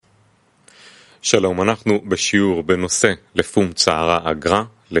שלום, אנחנו בשיעור בנושא לפום צערה אגרה,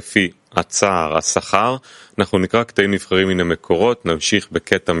 לפי הצער השכר. אנחנו נקרא קטעים נבחרים מן המקורות, נמשיך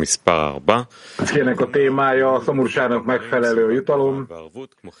בקטע מספר 4. Ciének a témája a szomorúságnak megfelelő jutalom.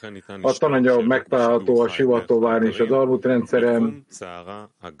 A tananyag megtalálható a sivatován és az Almut rendszeren.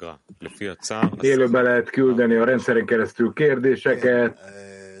 Élőbe lehet küldeni a rendszeren keresztül kérdéseket.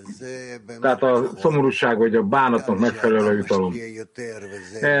 Tehát a szomorúság vagy a bánatnak megfelelő jutalom.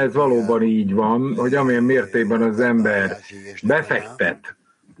 Ez valóban így van, hogy amilyen mértékben az ember befektet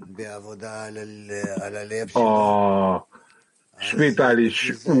a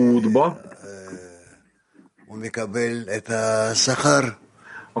spirituális útba,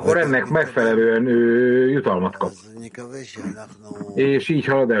 akkor ennek megfelelően ő jutalmat kap. És így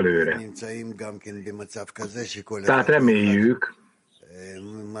halad előre. Tehát reméljük,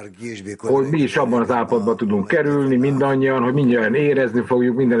 hogy mi is abban az állapotban tudunk kerülni, mindannyian, hogy mindjárt érezni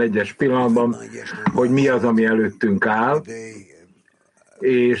fogjuk minden egyes pillanatban, hogy mi az, ami előttünk áll,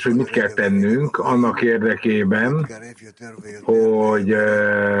 és hogy mit kell tennünk annak érdekében, hogy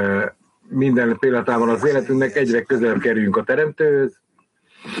minden pillanatában az életünknek egyre közelebb kerüljünk a Teremtőhöz,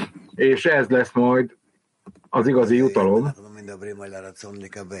 és ez lesz majd az igazi jutalom.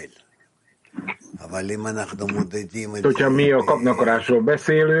 Hogyha mi a kapnakarásról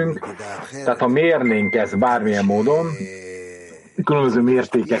beszélünk, tehát ha mérnénk ezt bármilyen módon, különböző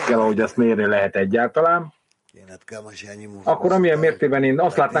mértékekkel, ahogy azt mérni lehet egyáltalán, akkor amilyen mértében én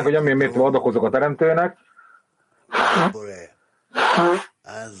azt látnánk, hogy amilyen mértében adakozok a Teremtőnek,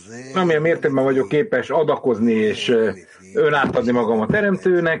 amilyen mértékben vagyok képes adakozni és önátadni magam a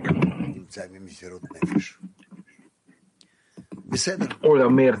Teremtőnek,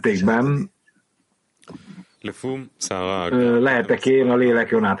 olyan mértékben lehetek én a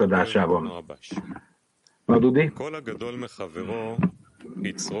lélek önátadásában. Na, Dudi?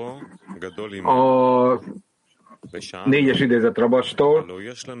 A 4-es idézet Rabastól,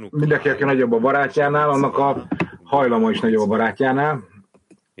 mindenki, aki nagyobb a barátjánál, annak a hajlama is nagyobb a barátjánál.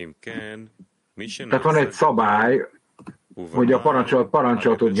 Tehát van egy szabály, hogy a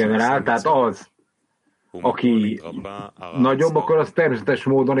parancsolatot generál, tehát az, aki nagyobb, akkor az természetes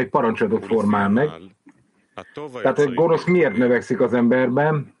módon egy parancsolatot formál meg. Tehát egy gonosz miért növekszik az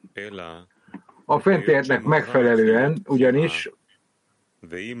emberben? A fentieknek megfelelően, ugyanis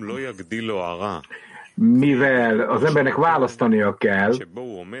mivel az embernek választania kell,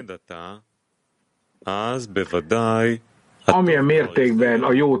 amilyen mértékben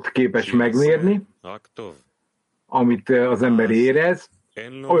a jót képes megmérni, amit az ember érez,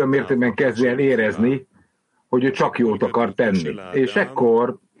 olyan mértékben kezdje el érezni, hogy ő csak jót akar tenni. És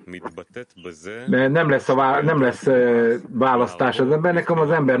ekkor nem lesz választás az embernek, hanem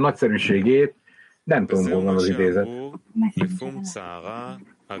az ember nagyszerűségét, nem tudom, hol van az idézet.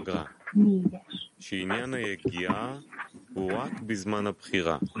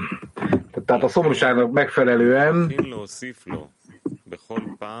 Tehát a szomorúságnak megfelelően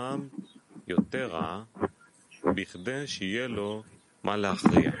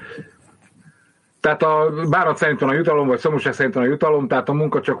tehát a bánat szerint van a jutalom, vagy szomorúság szerint van a jutalom, tehát a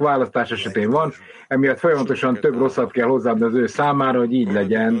munka csak választás esetén van, emiatt folyamatosan több rosszat kell hozzáadni az ő számára, hogy így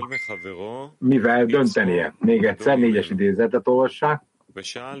legyen, mivel döntenie. Még egyszer, 4-es idézetet olvassák.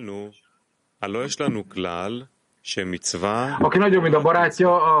 Aki nagyobb, mint a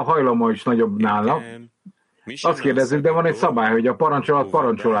barátja, a hajlama is nagyobb nála. Azt kérdezzük, de van egy szabály, hogy a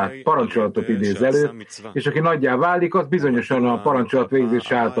parancsolatot idéz elő, és aki nagyjá válik, az bizonyosan a parancsolat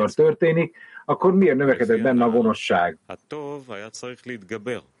végzése által történik, akkor miért növekedett benne a gonoszság?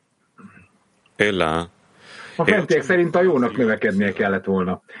 A fentiek szerint a jónak növekednie kellett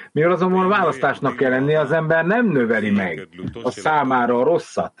volna. Mivel azonban választásnak kell lennie, az ember nem növeli meg a számára a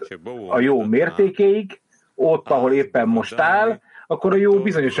rosszat a jó mértékéig, ott, ahol éppen most áll, akkor a jó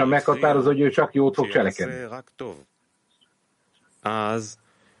bizonyosan meghatározza, hogy ő csak jót fog cselekedni.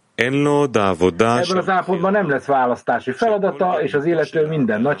 Ebben az állapotban nem lesz választási feladata, és az illető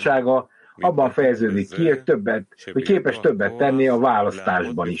minden nagysága abban fejeződik ki, hogy képes többet tenni a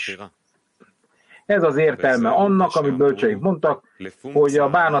választásban is. Ez az értelme annak, amit bölcseik mondtak, hogy a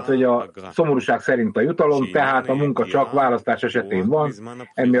bánat vagy a szomorúság szerint a jutalom, tehát a munka csak választás esetén van,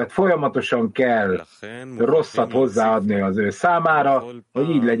 emiatt folyamatosan kell rosszat hozzáadni az ő számára, hogy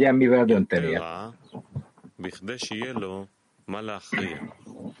így legyen, mivel döntenie.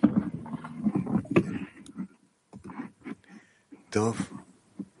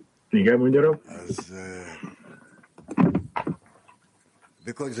 Igen, mondja.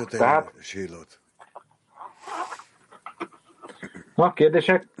 Tehát ma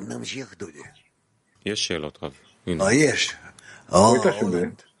kérdések? יש שאלות, רב. יש. Folytassuk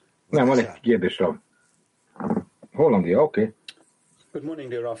be. Nem, van egy kérdésem. Hollandia, oké. Good morning,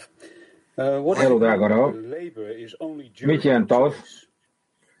 dear Raf. Hello, drága Raf. Mit jelent az,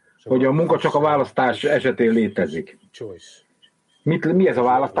 hogy a munka csak a választás esetén létezik? Mi ez a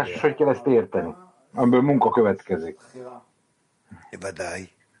választás, és hogy kell ezt érteni? Amiből munka következik.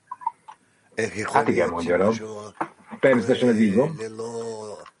 Hát igen, mondja Rab. Természetesen ez így van.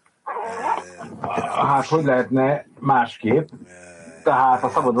 Hát hogy lehetne másképp? Tehát a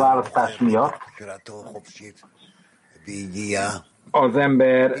szabad választás miatt az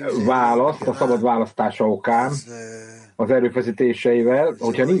ember választ a szabad választása okán, az erőfeszítéseivel.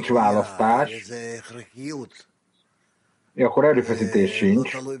 Hogyha nincs választás, akkor erőfeszítés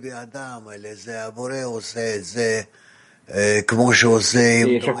sincs.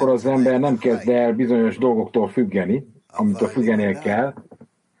 És akkor az ember nem kezd el bizonyos dolgoktól függeni, amitől függenie kell.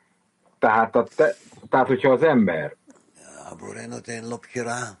 Tehát, hogyha az ember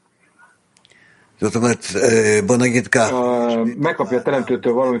megkapja a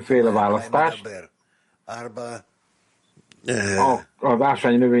teremtőtől valamiféle választást, az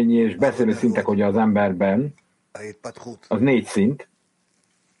ásványi növényi és beszélő szintek, hogy az emberben, az 4 szint,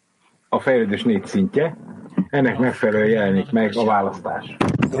 a fejlődés 4 szintje, ennek megfelelően jelenik meg a választás.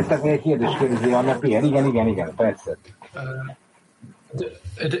 Értek még egy kérdést kérdezi a Pierre? Igen, persze.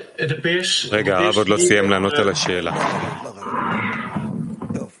 רגע, הרב עוד לא סיים לענות על השאלה.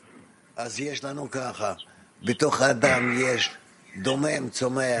 טוב, אז יש לנו ככה, בתוך האדם יש דומם,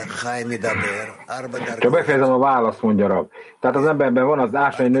 צומח, חי, מדבר, 4 דרגות. Csak befejezem a választ, mondja Rab. Tehát az emberben van az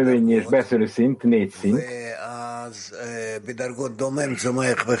ásványi növényi és beszélő szint, 4 szint. ואז בדרגות דומם,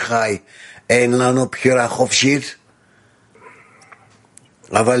 צומח וחי אין לנו בחירה חופשית.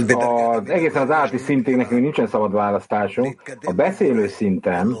 Az egészen az állati szintig nekünk nincsen szabad választásunk. A beszélő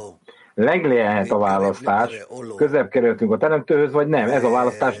szinten leglélhet a választás, közelebb kerültünk a teremtőhöz, vagy nem. Ez a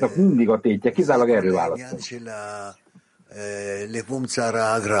választásnak mindig a tétje, kizárólag erőválasztunk.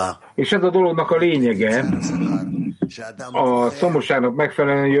 És ez a dolognak a lényege, a szomorúságnak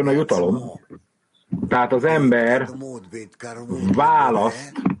megfelelően jön a jutalom. Tehát az ember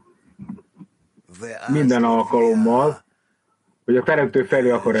választ minden alkalommal, hogy a teremtő felé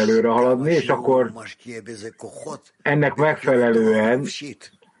akar előre haladni, és akkor ennek megfelelően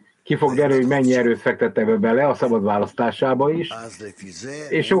ki fog derülni, hogy mennyi erőt fektette bele a szabad választásába is,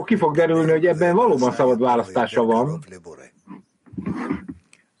 és akkor ki fog derülni, hogy ebben valóban szabad választása van,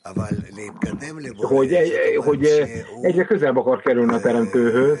 hogy egyre közelebb akar kerülni a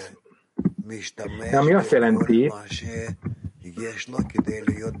teremtőhöz, ami azt jelenti,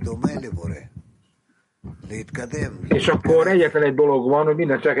 és akkor egyetlen egy dolog van, hogy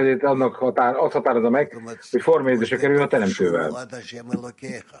minden cselekedet azt határozza meg, hogy formálódásra kerül a teremtővel.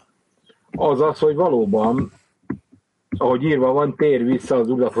 Az, hogy valóban, ahogy írva van, tér vissza az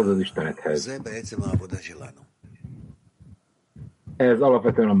urathoz, az Istenethez. Ez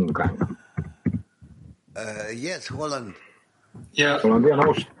alapvetően a munkánk. Hollandia,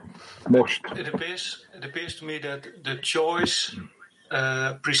 most. It appears to me that the choice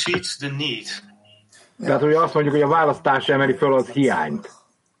precedes the need. Tehát, hogy azt mondjuk, hogy a választás emeli föl az hiányt.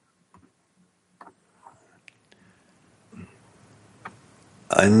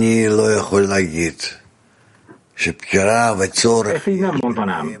 Ezt így nem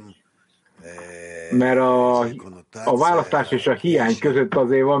mondanám. Mert a választás és a hiány között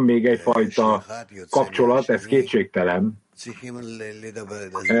azért van még egyfajta kapcsolat, ez kétségtelen.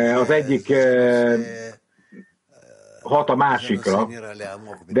 Az egyik hat a másikra,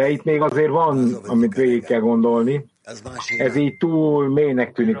 de itt még azért van, amit végig kell gondolni. Ez így túl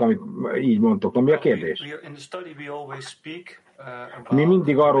mélynek tűnik, amit így mondtok. Mi a kérdés? Mi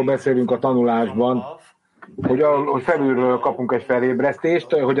mindig arról beszélünk a tanulásban, hogy felülről kapunk egy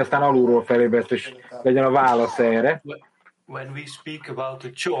felébresztést, hogy aztán alulról felébresztés legyen a válasz erre.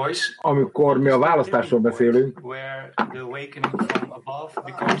 Amikor mi a választásról beszélünk,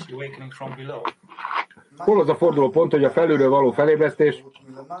 hol az a forduló pont, hogy a felülről való felébresztés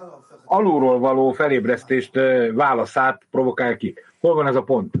alulról való felébresztést válaszát provokálja ki? Hol van ez a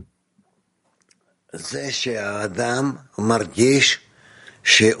pont? Az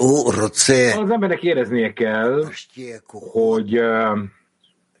embernek éreznie kell, hogy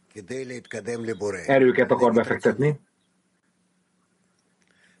erőket akar befektetni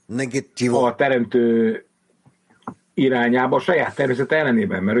a teremtő irányába, a saját természet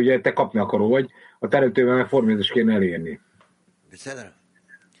ellenében, mert ugye te kapni akaró vagy, a teremtőben meg formálózást kéne elérni.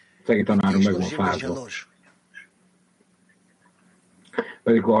 Szegény tanárom meg van fázva.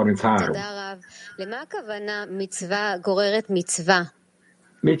 Pedig a 33.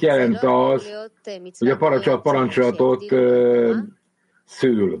 Mit jelent az, hogy a parancsolatot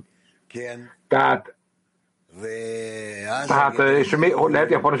szül? Tehát, és hogy lehet,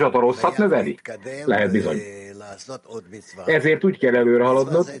 hogy a parancsot a rosszat növeli? Lehet bizony. Ezért úgy kell előre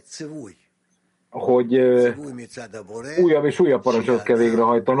haladnod, hogy újabb és újabb parancsot kell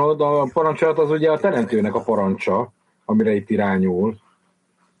végrehajtanod. A parancsot az ugye a teremtőnek a parancsa, amire itt irányul.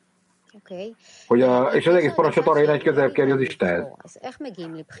 És az egész parancsot arra irányít, hogy közel kerülj az Istenhez.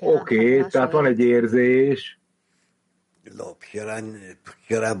 Oké, tehát van egy érzés.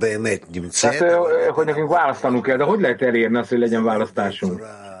 Tehát, hogy nekünk választanunk kell, de hogy lehet elérni azt, hogy legyen választásunk?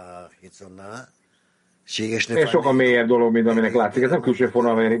 Ez sokkal mélyebb dolog, mint aminek látszik. Ez nem külső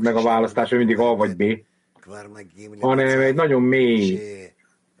formában meg a választás, hogy mindig A vagy B, hanem egy nagyon mély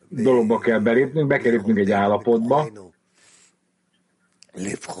dologba kell belépnünk, be kell lépnünk egy állapotba,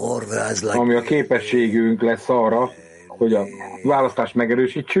 ami a képességünk lesz arra, hogy a választást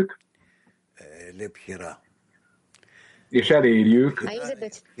megerősítsük, és elérjük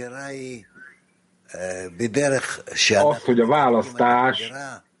azt, hogy a választás,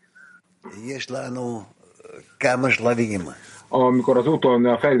 amikor az úton,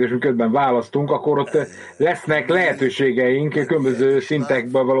 a fejlődésünk közben választunk, akkor ott lesznek lehetőségeink különböző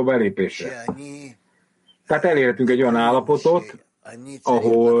szintekbe való belépésre. Tehát elérhetünk egy olyan állapotot,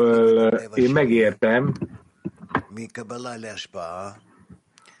 ahol én megértem,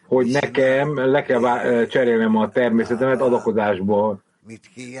 hogy nekem le kell cserélnem a természetemet adakozásból,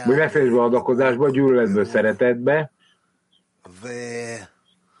 vagy megszerzésből adakozásból, gyűlöletből szeretetbe,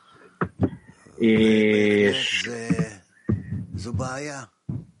 és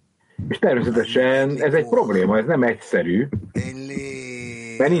természetesen ez egy probléma, ez nem egyszerű,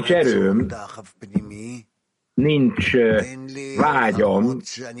 mert nincs erőm, nincs vágyam,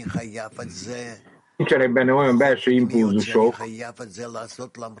 nincsenek benne olyan belső impulzusok,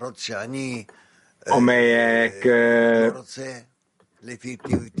 amelyek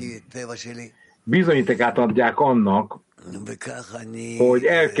bizonyítékát adják annak, hogy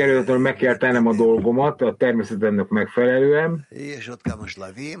elkerülhetetlenül meg kell tennem a dolgomat a természetemnek megfelelően,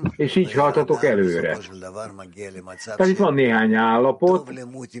 és így haladhatok előre. Tehát itt van néhány állapot,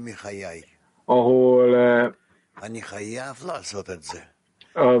 ahol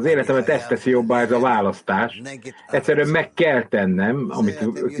az életemet ezt teszi jobbá, ez a választás. Egyszerűen meg kell tennem, amit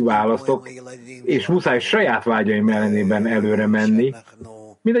választok, és muszáj saját vágyaim ellenében előre menni,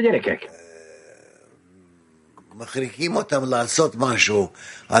 mint a gyerekek.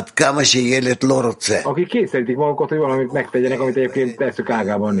 Akik kényszerítik magukat, hogy valamit megtegyenek, amit egyébként teszük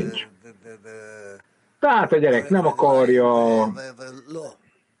ágában nincs. Tehát a gyerek nem akarja,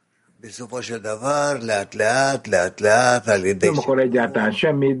 nem akar egyáltalán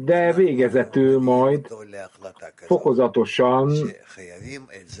semmit, de végezetül majd fokozatosan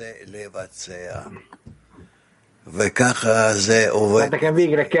hát nekem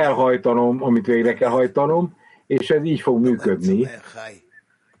végre kell hajtanom, amit végre kell hajtanom, és ez így fog működni.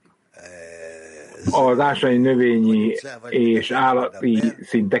 Az ásványi, növényi és állati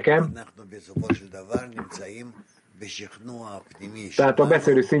szinteken. Tehát a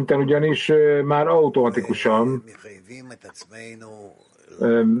beszélő szinten ugyanis már automatikusan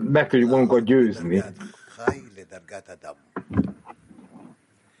meg tudjuk magunkat győzni.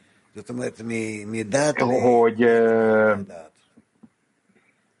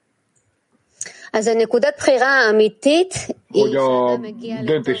 Hogy a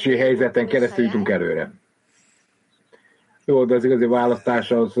döntési helyzeten keresztül jutunk előre. Jó, de az igazi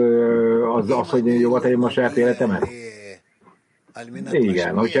választás az, hogy jobban tegyem a saját életemet.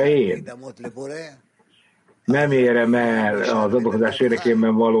 Igen, hogyha én nem érem el az adakozás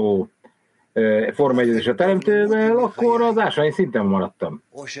érdekében való formaegyezés a teremtővel, akkor az ásványi szinten maradtam.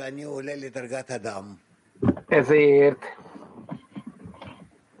 Ezért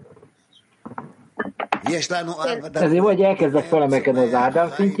vagy elkezdek felemelkedni az Ádám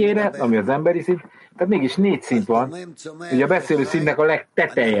szintjére, ami az emberi szint, tehát mégis 4 szint van. Ugye a beszélő szintnek a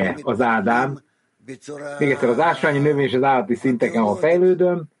legteteje az Ádám. Még egyszer az ásványi, növény és az állati szinteken, ha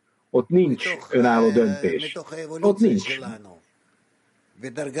fejlődöm, ott nincs önálló döntés. Ott nincs.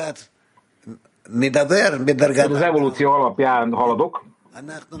 Az evolúció alapján haladok,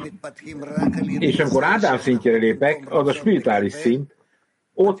 és amikor Ádám szintjére lépek, az a spirituális szint,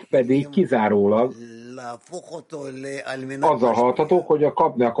 ott pedig kizárólag azzal haladhatok, hogy a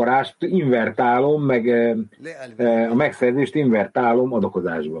kapni akarást invertálom, meg a megszerzést invertálom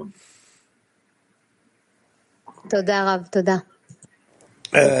adakozásban. תודה רב, תודה.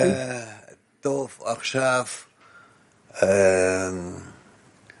 טוב, עכשיו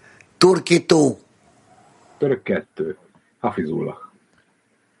טורקי 2. Török 2. Hafizullah.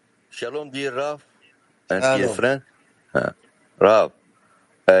 Shalom, dear Rav and dear friend. Rav,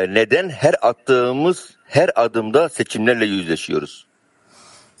 Neden her attığımız her adımda seçimlerle yüzleşiyoruz?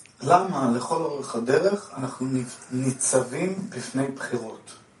 למה לכל אורך הדרך אנחנו ניצבים בפני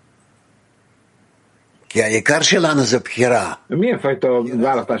בחירות? כי העיקר שלנו זה בחירה. Milyen fajta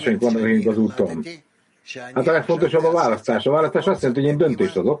választásaink vannak nekünk az úton? Hát a legfontosabb a választás. A választás azt jelenti, hogy én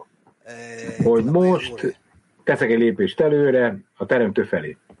döntést adok, hogy most teszek egy lépést előre a teremtő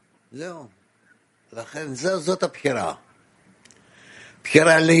felé. זהו. לכן זאת הבחירה.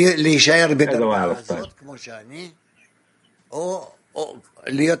 בחירה להישאר בדרכה הזאת כמו שאני, או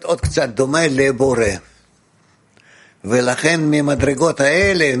להיות עוד קצת דומה לבורא. ולכן ממדרגות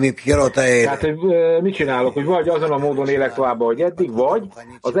האלה, מבחירות האלה. Tehát, hogy mit csinálok, hogy vagy azon a módon élek tovább, ahogy eddig, vagy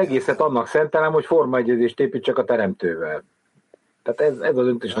az egészet annak szentelem, hogy formaegyezést építsek a teremtővel. Tehát ez a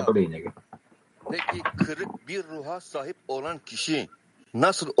döntésnek a lényege. Peki kırık bir ruha sahip olan kişi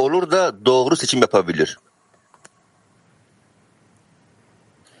nasıl olur da doğru seçim yapabilir?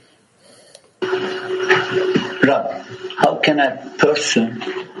 Rob, how can a person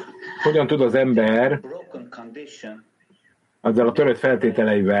Hogyan tud az ember broken condition azzal a törött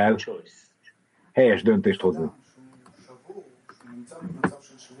feltételeivel choice? helyes döntést hozni? שבור, שנמצא במצב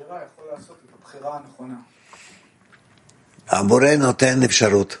של שבירה, יכול לעשות את הבחירה הנכונה. הבורא נותן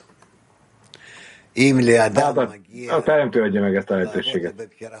אפשרות. אם לאדם Hát מגיע a teremtő adja meg ezt a lehetőséget.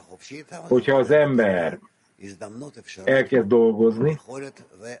 בבחירה חופשית, אבל Hogyha az ember הזדמנות אפשרות, elkezd dolgozni יכולת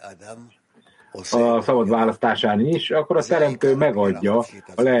ואדם עושה. a szabad választásán is, akkor a teremtő megadja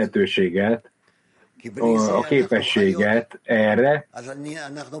a lehetőséget, a képességet erre, אז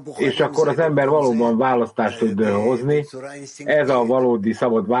אנחנו בוחרים és akkor az ember valóban választást tud hozni. Ez a valódi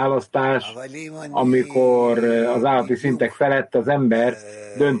szabad választás, amikor az állati szintek felett az ember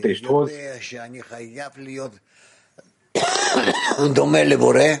döntést hoz, שאני חייב להיות דומה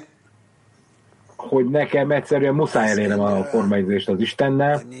לבורא, hogy nekem egyszerűen muszáj elérnem a formaidőst az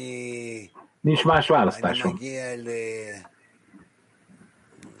Istennel, nincs más választásom.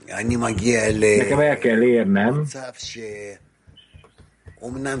 Nekem el kell érnem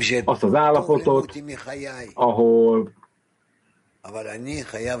azt az állapotot, ahol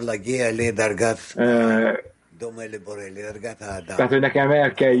tehát, hogy nekem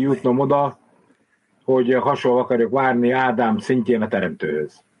el kell jutnom oda, hogy hasonló akarjuk várni Ádám szintjén a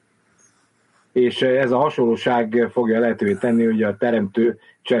teremtőhöz. És ez a hasonlóság fogja lehetővé tenni, hogy a teremtő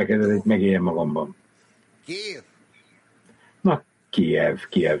cselekedetét megéljen magamban. Na, Kiev.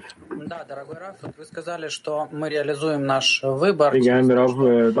 Да, дорогой Раф, вот вы сказали, что мы реализуем наш выбор. Igen, Rav,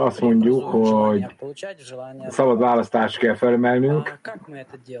 azt mondjuk, hogy получать желание. szabad választást kell felemelnünk, Как мы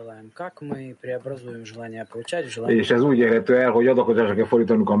это делаем? Как мы преобразуем желание получать в желание? és ez úgy érhető el, hogy adakozásra kell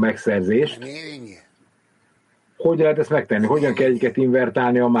fordítanunk a megszerzést. Hogy lehet ezt megtenni? Hogyan kell egyiket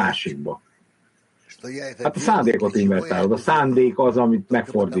invertálni a másikba? Hát a szándékot invertálod. A szándék az, amit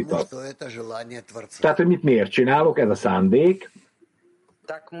megfordítasz. Tehát, hogy miért csinálok? Ez a szándék.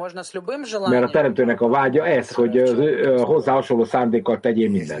 Mert a teremtőnek a vágya ez, hogy hozzá hasonló szándékkal tegyél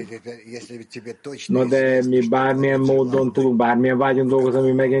mindent. Na de mi bármilyen módon tudunk bármilyen vágyon dolgozni,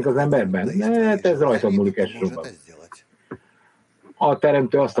 ami megjelenik az emberben? Hát ez rajtad múlik elsősorban. A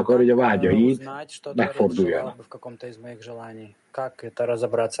teremtő azt akar, hogy a vágyaid megforduljanak.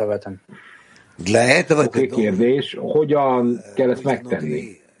 Oké, kérdés, hogyan kell ezt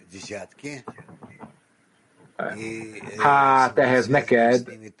megtenni? Hát ehhez neked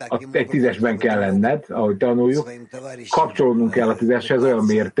egy 10-esben kell lenned, ahogy tanuljuk. Kapcsolódnunk kell a 10-eshez olyan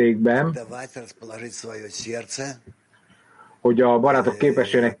mértékben, hogy a barátok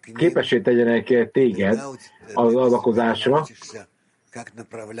képessé tegyenek téged az adakozásra,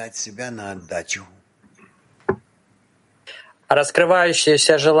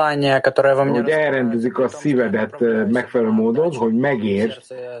 Раскрывающееся желание, которое во мне hogy elrendezik a szívedet megfelelő módon, hogy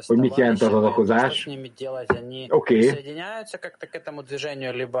megértsd, hogy mit jelent az adakozás. Oké.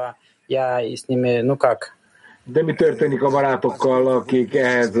 De mi történik a barátokkal, akik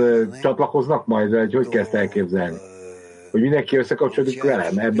ehhez csatlakoznak majd? Hogy kell ezt elképzelni? Hogy mindenki összekapcsolódik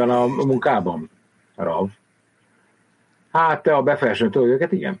velem ebben a munkában? Rav. Hát te a befelsőtől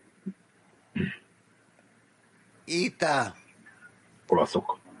őket, igen.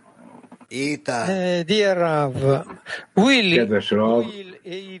 Olaszok. Dear Rav, Kedves Rav,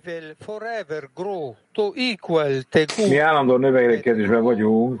 evil forever grow to equal the good? mi állandó növekedésben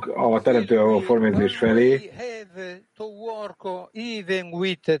vagyunk a teremtő a formázés felé. Have to work even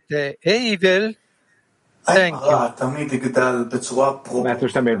with the evil. Thank you. Mert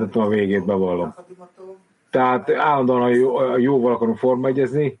most nem értettem a végét, bevallom. Tehát állandóan a jóval akarunk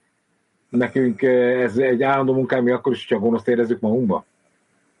formaegyezni. Nekünk ez egy állandó munkám, mi akkor is, hogyha gonoszt érezzük magunkba?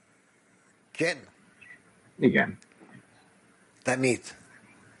 Igen.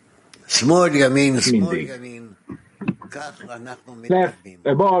 Mindig.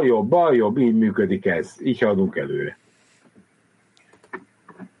 Bal jobb, így működik ez. Így haladunk előre.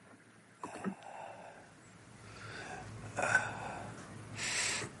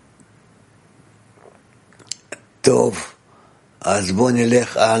 טוב, אז בוא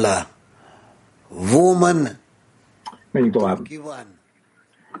נלך הלאה. Woman. Menjünk tovább.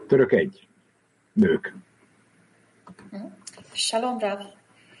 Török 1. Nők. Shalom Rav.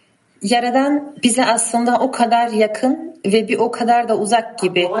 Yaradan bize aslında o kadar yakın ve bir o kadar da uzak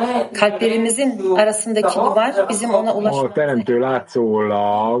gibi. Kalplerimizin arasındaki duvar bizim ona A ulaşmamıza teremtő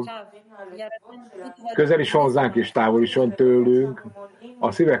látszólag közel is hozzánk és távol is van tőlünk.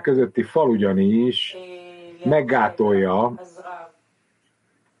 A szívek közötti fal ugyanis meggátolja,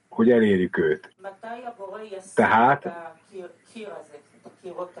 hogy elérjük őt. Tehát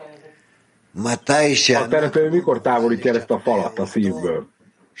a teremtő mikor távolítja ezt a falat a szívből?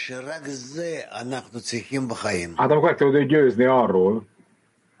 Hát amikor meg tudod győzni arról,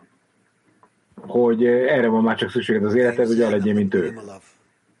 hogy erre van már csak szükséged az életed, hogy olyan legyél, mint ő.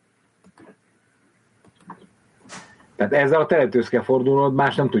 Tehát ezzel a teremtőhöz kell fordulnod,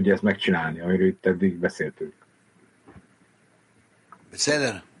 más nem tudja ezt megcsinálni, amiről itt eddig beszéltünk.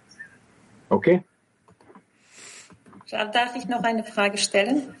 Okay? Darf ich noch eine Frage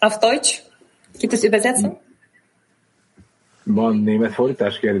stellen? Auf Deutsch? Gibt es Übersetzung? Van német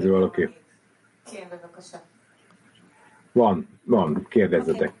fordítás, kérdezi valaki? Van,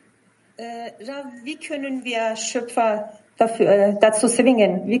 kérdezzetek. Rav, wie können wir Schöpfer dazu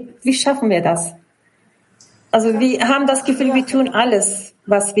zwingen? Wie schaffen wir das? Also wir haben das Gefühl, wir tun alles,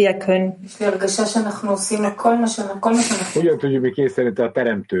 was wir können. Hogyan tudjuk mi kényszeríteni a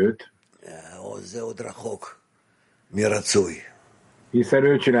teremtőt? Hiszen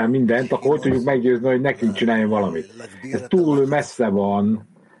ő csinál mindent, akkor hogy tudjuk meggyőzni, hogy nekünk csináljon valamit. Ez túl messze van.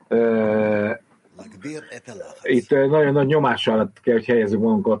 Itt nagyon nagy nyomás alatt kell, hogy helyezzük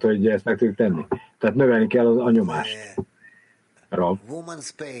magunkat, hogy ezt meg tudjuk tenni. Tehát növelni kell a nyomást. Rav.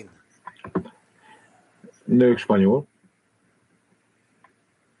 Nők spanyol.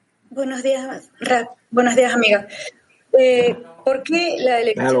 Buenos días, Rav. Buenos días, amiga. ¿Por qué la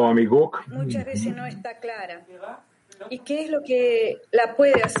elección Hello, amigok. muchas veces no está clara? ¿Y qué es lo que la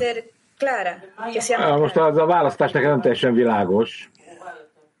puede hacer clara? Que sea más Most clara? az a választás nekem nem teljesen világos.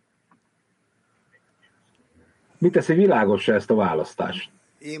 Mit teszi világosra ezt a választást?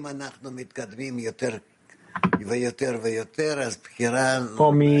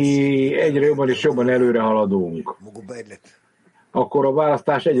 Ha mi egyre jobban és jobban előre haladunk, akkor a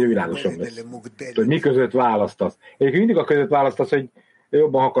választás egyre világosabb lesz. Hogy mi között választasz. Egyébként mindig a között választasz, hogy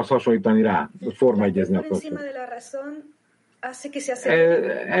jobban akarsz hasonlítani rá, hogy formaegyezni Por akarsz. encima de la razón hace que se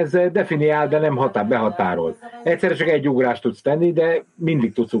acerque. Ez definiál, de nem behatárol. Egyszerre csak egy ugrást tudsz tenni, de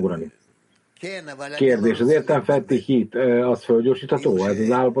mindig tudsz ugrani. Kérdés, az értelemfeletti hit, az fölgyorsítható? Ez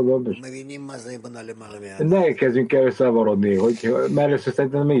az állapotban? Ne kezdjünk el összevarodni, mert először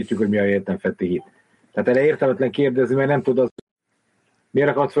szerintem nem értjük, hogy mi a értelemfeletti hit. Tehát erre értelmetlen kérdezni, mert nem tudod, miért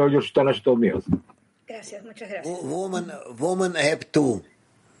akarod fölgyorsítani, és tudod mi az? Gracias, muchas gracias. Woman have two.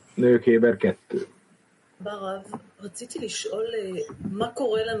 Nők Héber 2. ברב, רציתי לשאול מה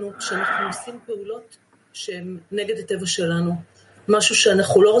קורה לנו כשאנחנו עושים פעולות שהן נגד הטבע שלנו? משהו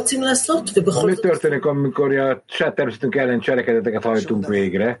שאנחנו לא רוצים לעשות ובכל Mi זאת... történik, amikor a saját természetünk ellen cselekedeteket hajtunk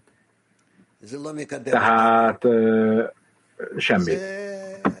végre? Tehát semmi.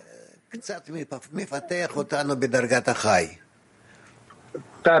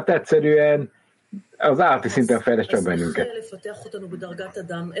 Tehát egyszerűen az állati szinten fejleszt csak bennünket.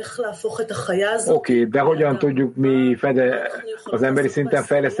 Oké, de hogyan tudjuk mi az emberi szinten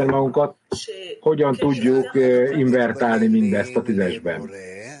fejleszteni magunkat? Hogyan tudjuk invertálni mindezt a 10-esben?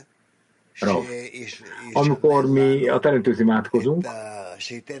 Amikor mi a teremtőt imádkozunk,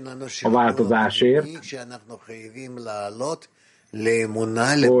 a változásért,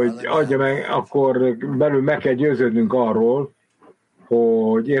 hogy adja meg, akkor belül meg kell győződnünk arról,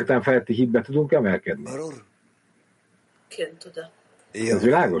 hogy értelemfeletti hitbe tudunk emelkedni. Ez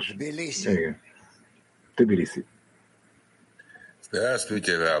világos? Igen. Tbilisi.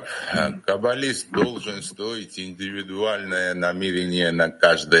 Здравствуйте, Раб. Каббалист должен строить индивидуальное намерение на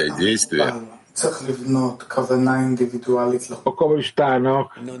каждое действие. A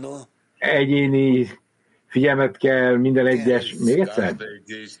kabalistának egyéni figyelmet kell minden egyes... Még egyszer?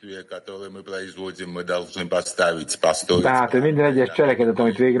 Tehát minden egyes cselekedet,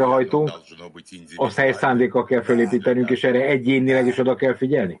 amit végrehajtunk, azt helyes szándékkal kell felépítenünk, és erre egyénileg is oda kell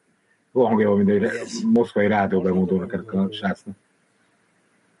figyelni. Jó hangja van, mint egy moszkvai rádióbemondónak ennek a srácnak.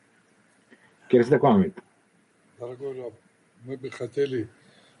 Kérdeztek valamit? Дорогой Раб, мы бы хотели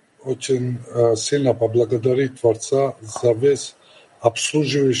очень сильно поблагодарить Творца за весь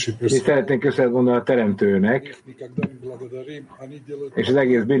обслуживающий Mi персонал. szeretnénk köszönet mondani a Teremtőnek, Никогда не благодарим. Они делают és az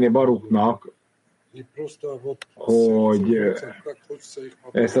egész Bini Baruknak, и просто вот hogy как хочется их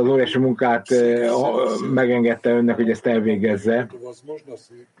ezt az óriási munkát megengedte önnek, hogy ezt elvégezze,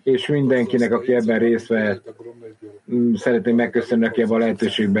 és mindenkinek, aki ebben részt vett, szeretném megköszönni, aki ebben a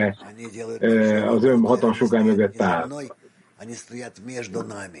lehetőségben az ön hatalmas munkája mögött áll.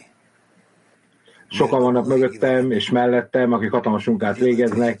 Sokan vannak mögöttem és mellettem, akik hatalmas munkát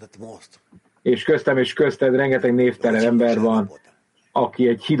végeznek, és köztem és közted rengeteg névtelen ember van, aki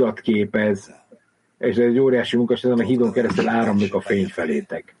egy hidat képez, és ez egy óriási munka, és ezen a hídon keresztül áramlik a fény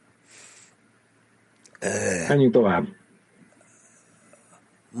felétek. Menjünk tovább.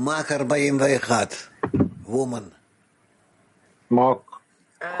 Mach 41, woman. Mach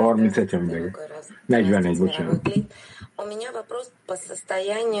 31, 41, bocsánat.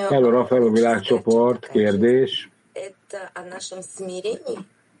 Hello, fellow világcsoport, kérdés.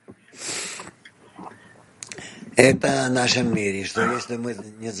 Это в нашем мире, что если мы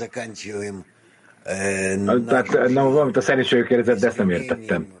не заканчиваем Tehát valamit a szerénységű kérdezett, de ezt nem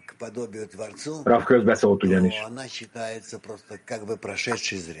értettem. Rav közbeszólt ugyanis.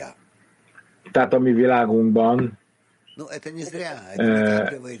 Tehát a mi világunkban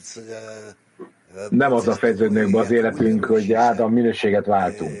nem az a fejeződnek be az életünk, hogy a minőséget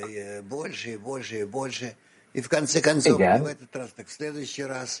váltunk. Igen,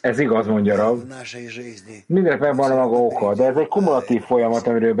 ez igaz, mondja Rav. Mindenek megvan a maga oka, de ez egy kumulatív folyamat,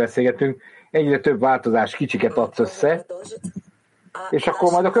 amiről beszélgetünk. Egyre több változás, kicsiket adsz össze, és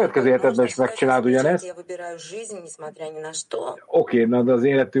akkor majd a következő életedben is megcsinálod ugyanezt. Oké, na de az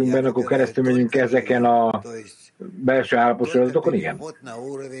életünkben akkor keresztül megyünk ezeken a belső állapotokon, igen.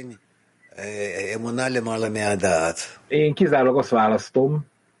 Én kizárólag azt választom,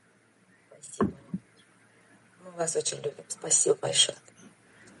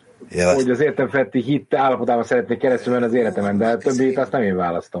 hogy az értelmfeletti hit állapotában szeretnék keresztül menni az életemen, de többit azt nem én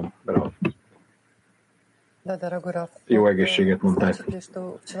választom. Jó egészséget mondták.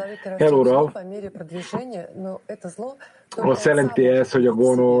 Hello, Rav. Azt jelenti ez, hogy a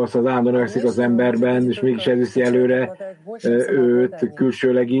gonosz az állandóan növekszik az emberben, és mégis ez viszi előre őt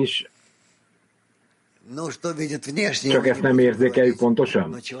külsőleg is. Csak ezt nem érzékeljük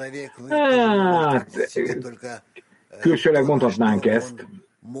pontosan? Hát, külsőleg mondhatnánk ezt.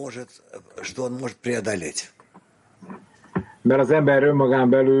 Mert az ember önmagán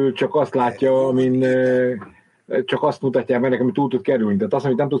belül csak azt látja, amin csak azt mutatják meg nekem, amit túl tud kerülni. Tehát azt,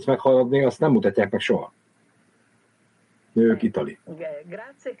 amit nem tudsz meghaladni, azt nem mutatják meg soha. Ők itali.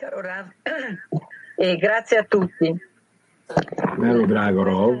 Grazie, caro Rav. E grazie a tutti. Hello, drága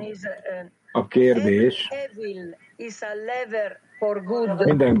Rav. A kérdés,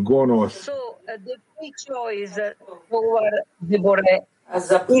 minden gonosz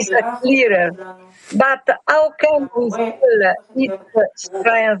is clearer, but how can we feel its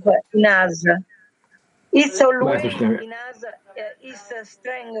strength in us? It's always in us, its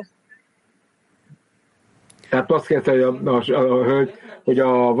strength. Tehát azt kérdezte, hogy a hölgy, hogy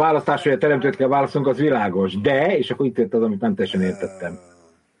a választás, hogy a teremtőt kell válaszolnunk, az világos. De, és akkor itt jött az, amit nem teljesen értettem.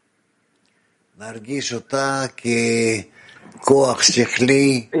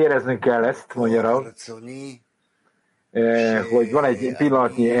 Éreznünk kell ezt, mondja Rav, hogy van egy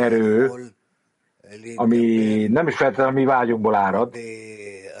pillanatnyi erő, ami nem is feltétlenül a mi vágyunkból árad,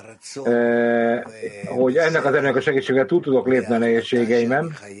 hogy ennek az erőnek a segítségével túl tudok lépni a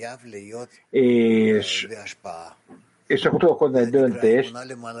nehézségeimen, és akkor tudok hozni egy döntést,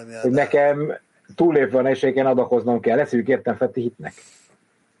 hogy nekem túllépve a nehézségen adakoznom kell. Ezt hívjuk értelmfeletti hitnek.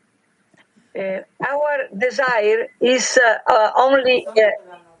 Our desire is only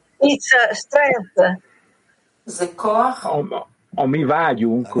its strength. A mi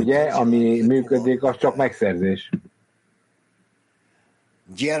vágyunk, ugye, ami működik, az csak megszerzés.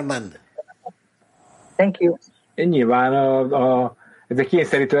 German. Thank you. Nyilván ez egy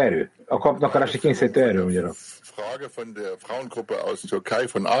kényszerítő erő. A kapnakarás egy kényszerítő erő, ugye. Frage von der Frauengruppe aus Türkei,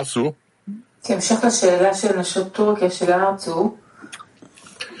 von Arzu.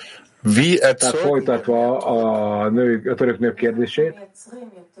 Tehát folytatva a török nők kérdését.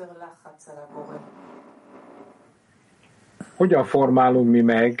 Hogyan formálunk mi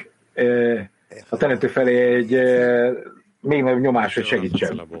meg a teremtő felé egy még nagyobb nyomás, hogy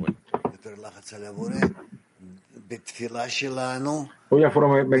segítsen? Hogyan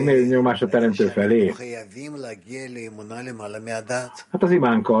formáljuk meg még nyomás a teremtő felé? Hát az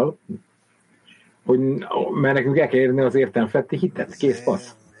imánkkal, hogy, mert nekünk el kell érni az értelmfeletti hitet. Kész, passz.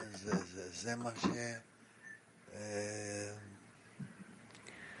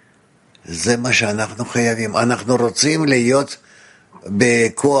 זה מה שאנחנו חייבים. אנחנו רוצים להיות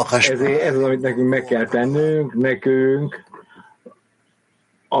בכוח השפעה. Ez az, amit nekünk meg kell tennünk, nekünk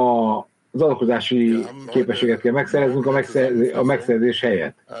az adakozási képességet kell megszereznünk a megszerzés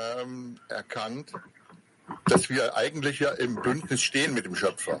helyett. Erkannt, dass wir eigentlich ja im Bündnis stehen mit dem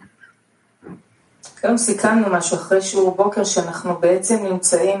Schöpfer. היום סיכמנו משהו אחרי שיעור בוקר שאנחנו בעצם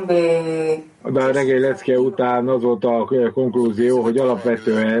נמצאים De a reggeli lecke után az volt a konklúzió, hogy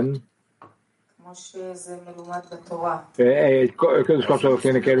alapvetően egy közös kapcsolatot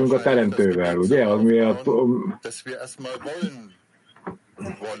kéne kerülnünk a Teremtővel, ugye? Az miatt...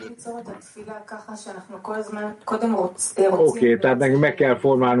 Oké, tehát nekünk meg kell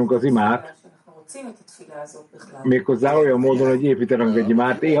formálnunk az imát, méghozzá olyan módon, hogy építenek egy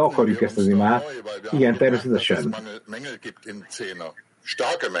imát, én akarjuk ezt az imát. Igen, természetesen.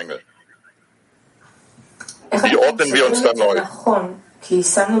 Wie ordnen wir uns dann neu?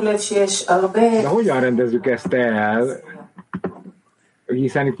 De hogyan rendezzük ezt el?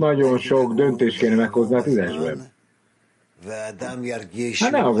 Hiszen itt nagyon sok döntést kéne meghozni a 10-esben.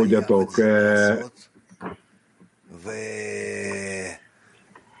 Hát ne aggódjatok.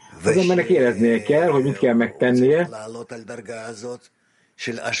 Az embernek éreznie kell, hogy mit kell megtennie,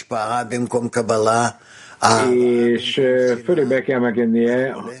 és fölébe kell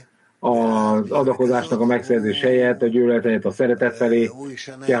megtennie az adakozásnak a megszerzés helyett, a gyűlölet helyett a szeretet felé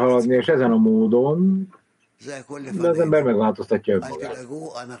kell haladni, és ezen a módon de az ember megváltoztatja önmagát.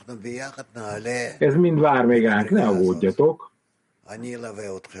 Ez mind vár még ránk, ne aggódjatok.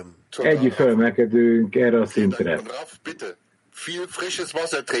 Együtt felemelkedünk erre a szintre. Viel frisches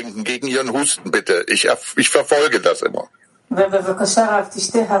Wasser trinken gegen Ihren Husten, bitte. Ich verfolge das immer. ובבקשה רב,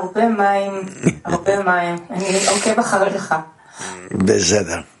 תשתה הרבה מים, הרבה מים. אני עוקב אחריך.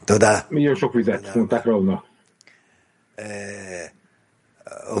 בסדר, תודה. Milyen sok vizet mondták Ravnak.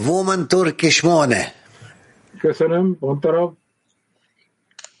 Woman Turki 8. Köszönöm, mondta Rav.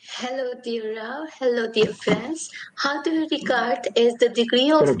 Hello, dear Rav. Hello, dear friends. How do you regard as the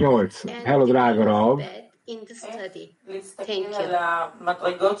degree of... 8. Hello, drága Rav. In the study. Thank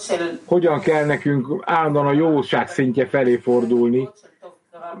you. Hogyan kell nekünk állandóan a jóság szintje felé fordulni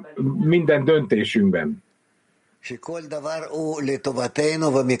minden döntésünkben?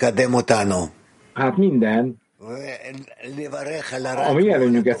 Hát minden, ami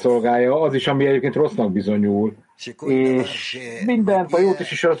előnyünket szolgálja, az is, ami egyébként rossznak bizonyul, és mindent, a jót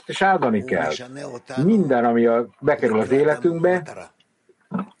is azt is áldani kell. Minden, ami bekerül az életünkbe,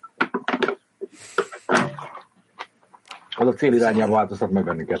 az a cél irányába változtat meg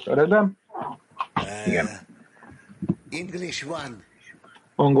bennünket. Rendben? Igen.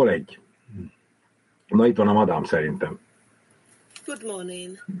 Angol 1. Na itt van a madám szerintem. Good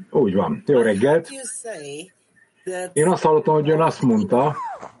morning. Úgy van. Jó reggelt. Én azt hallottam, hogy ön azt mondta,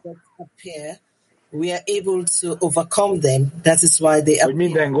 hogy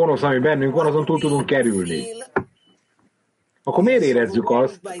minden gonosz, ami bennünk van, azon túl tudunk kerülni. Akkor miért érezzük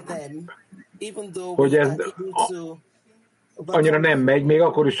azt, hogy ez annyira nem megy, még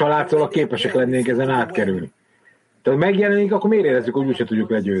akkor is, ha látszólag képesek lennénk ezen átkerülni. Tehát megjelenik, akkor miért érezzük, hogy úgyse tudjuk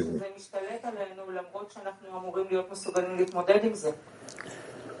legyőzni?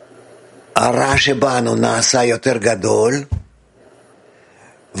 הרע שבנו נעשה יותר גדול,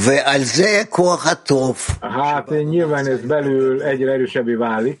 ועל זה כוח הטוב. Hát nyilván ez belül egyre erősebbé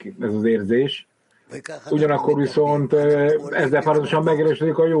válik, ez az érzés. Ugyanakkor viszont ezzel párhuzamosan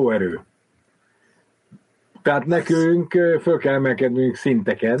megerősödik a jó erő. Tehát nekünk föl kell emelkednünk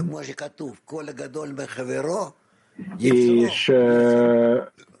szinteken,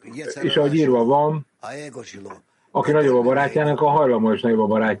 és ahogy írva van, aki nagyobb a barátjának, a hajlama is nagyobb a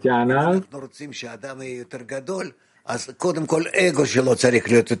barátjánál.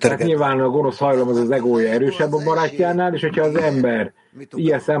 Tehát nyilván a gonosz hajlam az egója erősebb a barátjánál, és hogyha az ember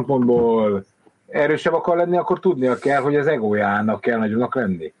ilyen szempontból erősebb akar lenni, akkor tudnia kell, hogy az egójának kell nagyobbnak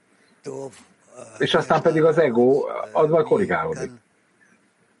lenni. És aztán pedig az ego, az majd korrigálódik.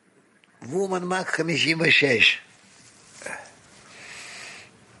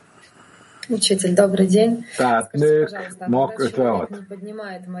 Учитель, добрый день. Tehát nők, mag 56.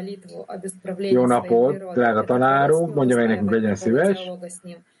 Jó napot, drága tanárunk, mondja meg nekünk, legyen szíves.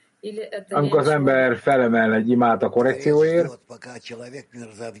 Amikor az ember felemel egy imát a korrekcióért, akkor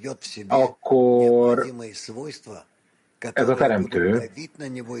ez a teremtő,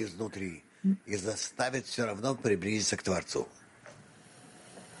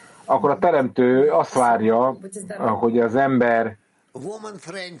 akkor a teremtő azt várja, hogy az ember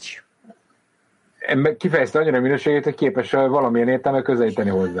kifejezte annyira minőségét, hogy képes valamilyen értelme közelíteni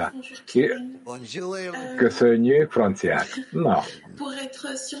hozzá. Köszönjük, franciák. Na.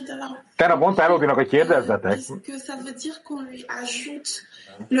 Tegnap mondta Elodinak, hogy kérdezzetek.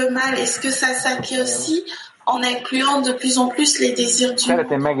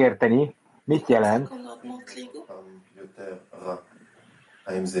 Szeretném megérteni, mit jelent.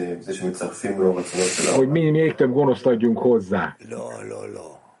 Hogy még több gonoszt adjunk hozzá.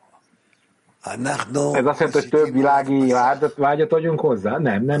 Ez azt jelenti, hogy több világi vágyat adjunk hozzá?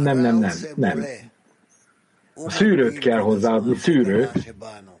 Nem. A szűrőt kell hozzáadni, szűrőt.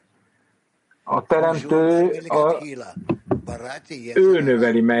 A teremtő, ő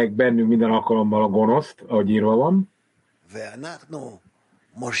növeli meg bennünk minden alkalommal a gonoszt, ahogy írva van.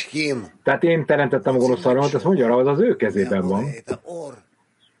 Tehát én teremtettem a gonosz hajlamomat, azt mondja, az ő kezében van.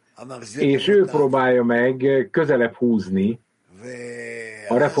 És ő próbálja meg közelebb húzni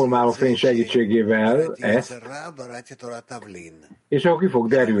a reformáló fény segítségével ezt, és akkor ki fog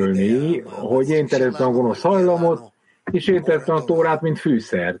derülni, hogy én teremtettem a gonosz hajlamot, és én teremtettem a Tórát, mint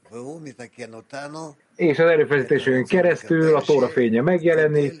fűszert. És az erőfeszítésünk keresztül a Tóra fénye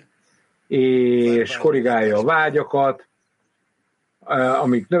megjelenik, és korrigálja a vágyakat,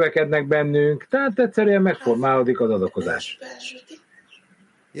 amik növekednek bennünk, tehát egyszerűen megformálódik az adakozás.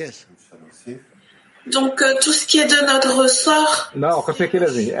 Yes. Donc tout ce qui est de notre ressort. Na, akarsz még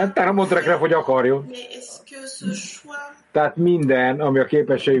kérdezni? Tehát mondták rá, hogy akarjon. Tehát minden, ami a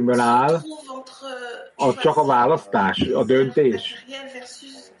képességünkben áll, az csak a választás, a döntés.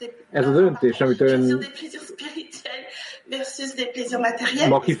 Ez a döntés, amit ön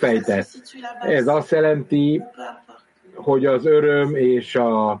ma kifejtett. Ez azt jelenti, hogy az öröm és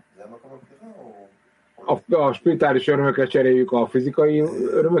a spirituális örömöket cseréljük a fizikai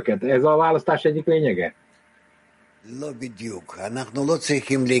örömöket? Ez a választás egyik lényege?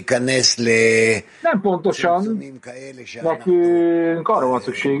 Nem pontosan. Nekünk arra van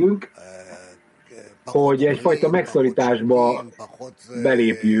szükségünk, hogy egyfajta megszorításba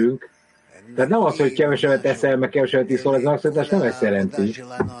belépjünk. Tehát nem az, hogy kevesebbet eszel, meg kevesebbet iszol, ez a megszorítás nem ezt jelenti.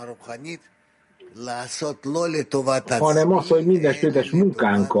 Hanem az, hogy minden spirituális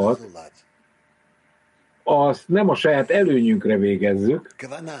munkánkat azt nem a saját előnyünkre végezzük,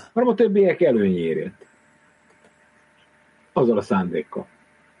 hanem a többiek előnyérét. Azzal a szándékkal.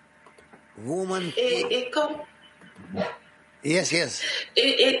 Yes.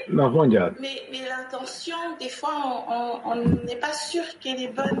 Na, mondjad. Mais l'intention, des fois, on n'est pas sûr qu'elle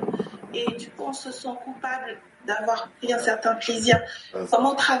est bonne et du coup, on se sent coupable d'avoir pris un certain plaisir.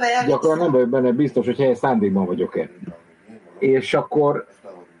 Comment travailler? Gyakran nem vagyok benne biztos, hogy helyes szándékban vagyok-e. És akkor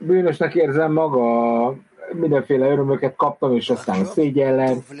bűnösnek érzem maga, mindenféle örömöket kaptam, és aztán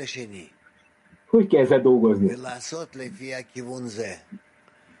szégyellem. Hogy kell ezzel dolgozni?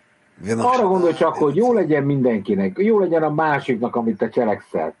 Arra gondolj csak, hogy jó legyen mindenkinek, jó legyen a másiknak, amit te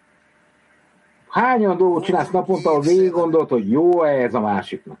cselekszel. Hányan dolgot csinálsz naponta, ahol végig gondolod, hogy jó-e ez a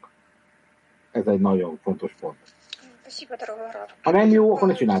másiknak? Ez egy nagyon fontos pont. Ha nem jó, akkor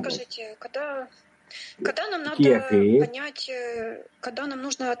ne csináld meg.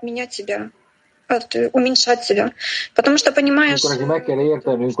 Уменьшать себя. Потому что, понимаешь, akkor meg kell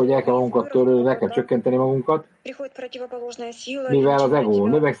értenünk, hogy el kell magunkat törölni, le kell csökkenteni magunkat, mivel az ego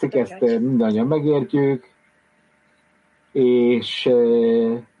növekszik, ezt mindannyian megértjük, és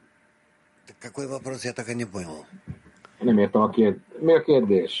nem értem a kérdést. Mi a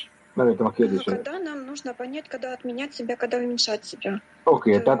kérdés? Nem értem a kérdését.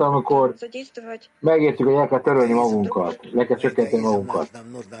 Oké, tehát amikor megértjük, hogy el kell törölni magunkat, le kell csökkenteni magunkat.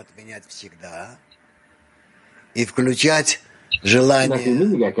 Nekünk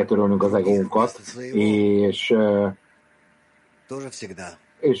mindig el kell törölnünk az egónkat,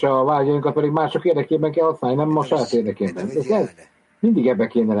 és a vágyainkat pedig mások érdekében kell használni, nem a saját érdekében. Ez mindig ebbe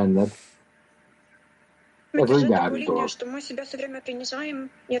kéne lenned. Ez az ideális dolog.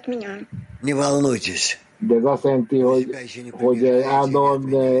 De ez azt jelenti, hogy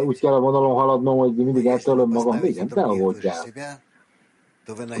állandóan úgy kell a vonalon haladnom, hogy mindig eltörlöm magam. Igen, te aggódjál.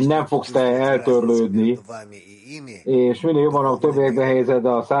 Nem fogsz te eltörlődni, és minél jobban a többiekbe helyezed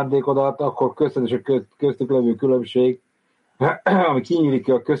a szándékodat, akkor közted és a köztük levő különbség, ami kinyílik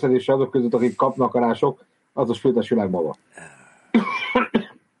ki a közted és azok között, akik kapnak arások, az a spirituális világ maga.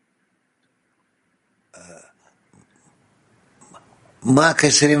 Mák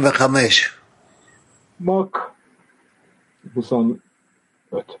 25. Mák 25.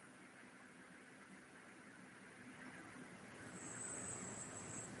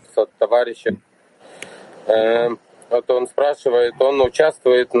 Товарища. Вот он спрашивает, он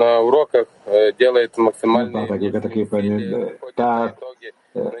участвует на уроках, делает максимальные...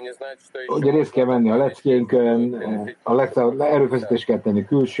 ugye részt kell venni a leckénkön, erőfeszítést kell tenni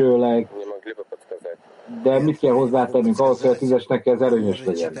külsőleg, de mit kell hozzátennünk ahhoz, hogy a 10-esnek ez előnyös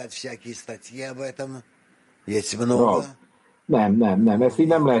legyen? Nem, ezt így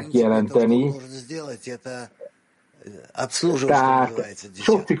nem lehet kijelenteni. Tehát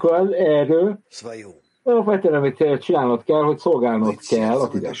sok cikkel erről, alapvetően, amit csinálnod kell, hogy szolgálnod kell a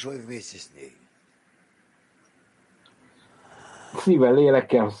 10-es. Szívvel,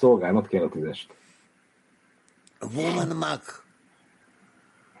 lélekkel szolgálnod kell a 10-est.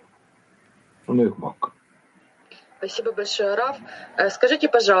 A nők mak. Спасибо большое, Раф. Скажите,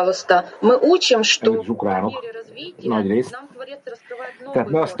 пожалуйста, мы учим, что в мире развития нам Творец раскрывает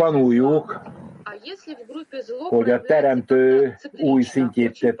новые формы. А если в группе зло hogy a teremtő új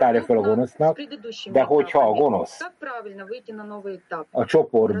szintjét tárja fel a gonosznak, de hogyha a gonosz a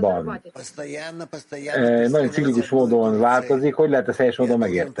csoportban nagyon ciklikus módon változik, hogy lehet ezt helyes módon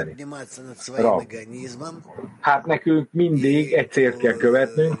megérteni? Hát nekünk mindig egy célt kell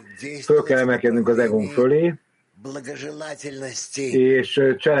követnünk, föl kell emelkednünk az egónk fölé, és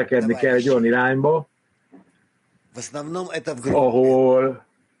cselekedni kell egy olyan irányba, ahol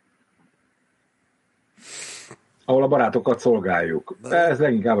a barátokat szolgáljuk. Ez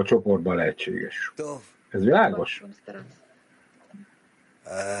leginkább a csoportban lehetséges. Ez világos?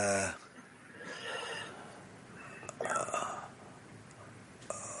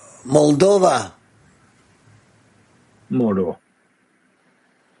 Moldova.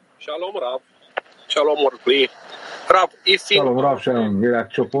 Shalom, Rav. Shalom, Orkli. Rav, Shalom, Rav, Shalom,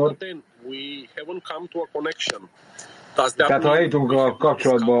 világcsoport. Tehát ha eljutunk a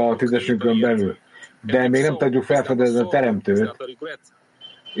kapcsolatba a 10-esünkön belül, de még nem tudjuk felfedezni a teremtőt,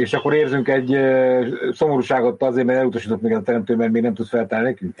 és akkor érzünk egy szomorúságot azért, mert elutasított még a teremtő, mert még nem tud feltárni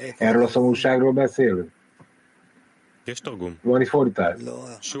nekünk. Erről a szomorúságról beszélünk. Van itt fordítás?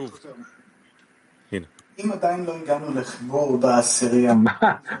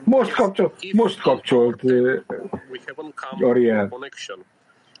 Most kapcsolt Ariel.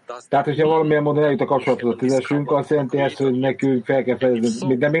 Tehát, hogyha valamilyen módon eljut a kapcsolathoz a 10-esünk, azt jelenti ezt, hogy nekünk fel kell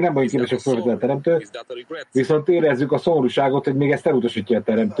fedezni, de még nem vagyunk képesek felfedezni a teremtőt, viszont érezzük a szomorúságot, hogy még ezt elutasítja a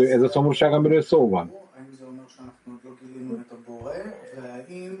teremtő. Ez a szomorúság, amiről szó van.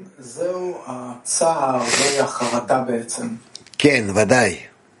 Ken, vadai.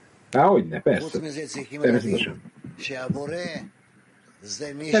 Hogyne, persze. Természetesen.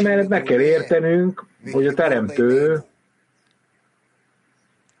 De mert meg kell értenünk, hogy a teremtő,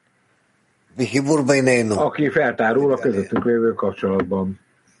 aki feltárul a közöttünk lévő kapcsolatban.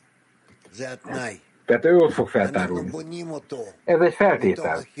 Tehát ő ott fog feltárulni. Ez egy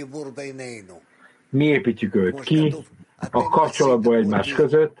feltétel. Mi építjük őt ki, a kapcsolatban egymás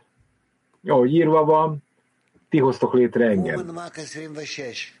között, ahogy írva van, ti hoztok létre engem.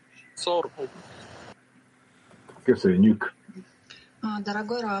 Köszönjük.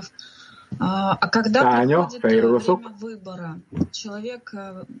 Дорогой Раф, а когда приходит время выбора, человек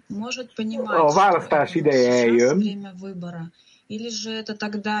может понимать, a választás ideje eljön, время выбора, или же это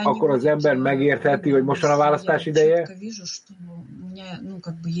тогда akkor az ember megértheti, hogy most van a választás ideje, вижу, что у меня, ну,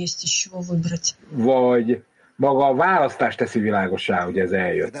 как бы есть еще vыбрать. Vagy maga a választás teszi világossá, hogy ez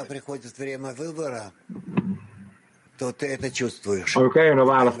eljött. Amikor eljön a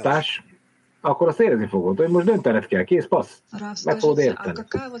választás, akkor azt érezni fogod, hogy most döntened kell, kész, passz. Meg fogod érteni.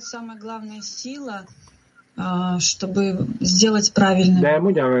 De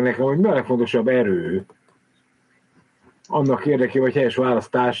mondjam meg nekem, hogy mi a legfontosabb erő annak érdekében, hogy helyes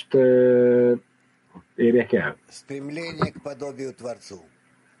választást érjek el.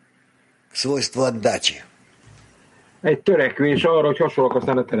 Egy törekvés arra, hogy hasonlók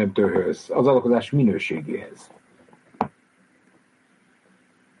aztán a teremtőhöz, az adakozás minőségéhez.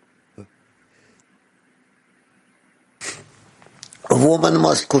 Woman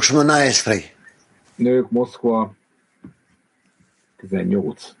Moscow 18. Nők Moszkva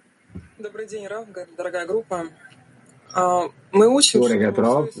 18. Добрый день, Рав, дорогая группа. Мы учим, что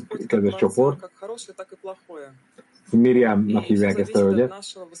kedves csoport. Как хорошее, так и плохое. Miriamnak hívják ezt a hölgyet.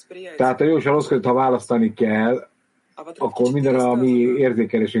 Tehát a jó és a rossz között, ha választani kell, akkor minden a mi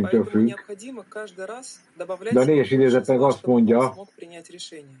érzékelésünktől függ. De a 4-es idézet meg azt mondja,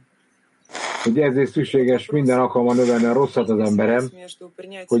 hogy ezért szükséges minden alkalommal növelni a rosszat az emberem,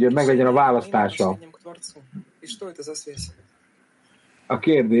 hogy meglegyen a választása. A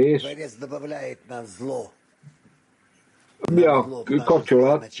kérdés, mi a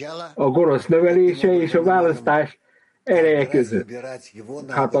kapcsolat a gonosz növelése és a választás ereje között?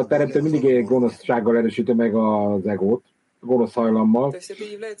 Hát a teremtő mindig egy gonoszsággal erősíti meg az egót. gonosz hajlammal.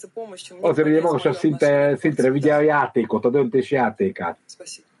 Azért, hogy egy magasabb szintre vigye a játékot, a döntés játékát.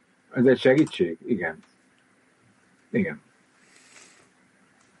 Ez egy segítség? Igen. Igen.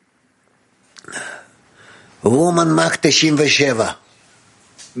 Woman Mach 97.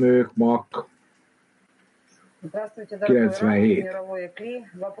 Nők Mach 97.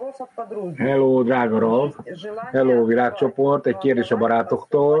 Hello, drága Rav. Hello, virágcsoport. Egy kérdés a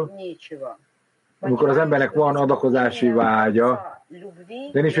barátoktól. Amikor az embernek van adakozási vágya,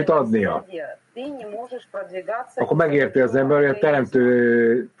 de nincs mit adnia, akkor megérti az ember, hogy a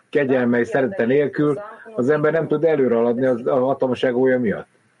teremtő kegyelme és szeretete nélkül az ember nem tud előre haladni a hatalmas egója miatt.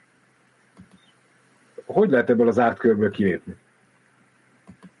 Hogy lehet ebből az árt körből kilépni?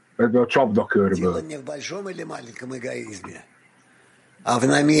 Ebből a csapdakörből.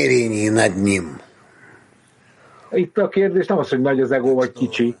 Itt a kérdés nem az, hogy nagy az egó vagy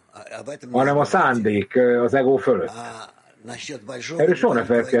kicsi, hanem a szándék az egó fölött. Erről soha ne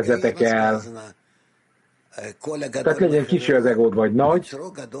feledkezzetek el. Tehát legyen kicsi az egód vagy nagy.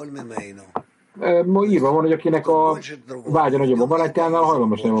 Írva van, hogy akinek a vágya nagyobb a barátjánál,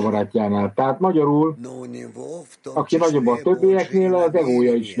 hajlamos nem a barátjánál. Tehát magyarul, aki nagyobb a többieknél, az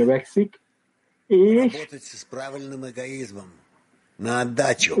egója is növekszik, és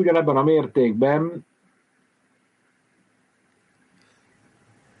ugyanebben a mértékben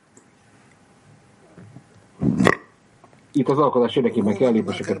itt az alkotás érdekében kell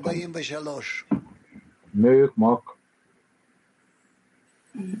lépéseket tenni. Nők, Mach.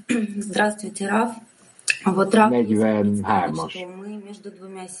 Здравствуйте, Рав. Вот Рав, 43-as. мы между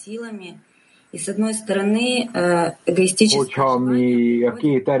двумя силами, и с одной стороны эгоистически. Hogyha mi a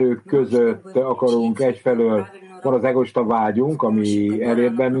két erő között akarunk egyfelől, van az egoista vágyunk, ami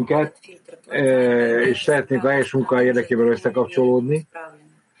elér bennünket, és szeretnénk a helyes munka érdekében összekapcsolódni.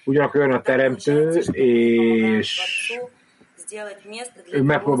 Ugyanakkor jön a teremtő, és ő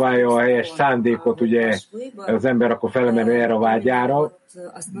megpróbálja a helyes szándékot, ugye az ember akkor felemelni erre a vágyára,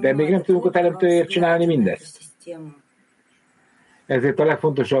 de még nem tudunk a teremtőért csinálni mindezt. Ezért a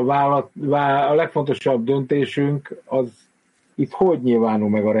legfontosabb döntésünk az itt hogy nyilvánul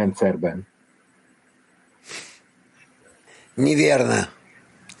meg a rendszerben? Неверно.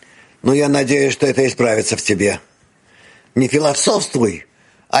 Но я надеюсь, что это исправится в тебе. Не философствуй,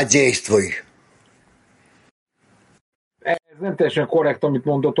 а действуй. Ez nem teljesen korrekt, amit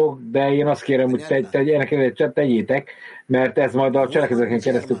mondotok, de én azt kérem, hogy tegyétek, mert ez majd a cselekedeteken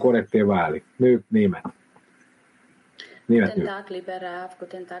keresztül korrekté válik. Nők, német. Guten Tag, lieber Rav,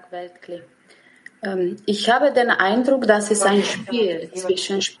 guten Tag, Weltkli. Ich habe den Eindruck, dass es ein Spiel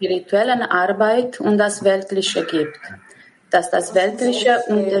zwischen spirituellen Arbeit und das Weltliche gibt. Dass das Weltliche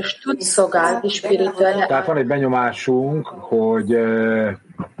unterstützt sogar die spirituelle Arbeit. Tehát van egy benyomásunk, hogy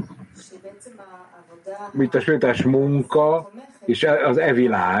mint a spirituális munka és az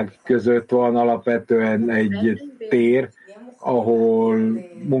e-világ között van alapvetően egy tér, ahol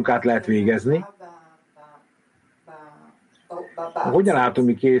munkát lehet végezni. Hogyan álltunk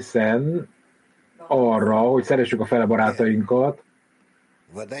mi készen arra, hogy szeressük a fele barátainkat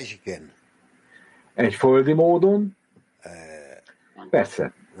egy földi módon?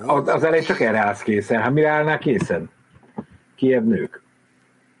 Persze. Az elején csak erre állsz készen. Hát mire állnál készen? Kiev nők.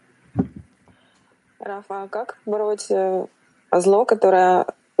 Рафа, как бороть зло, которое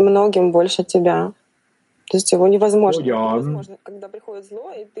многим больше тебя? То есть его невозможно, когда приходит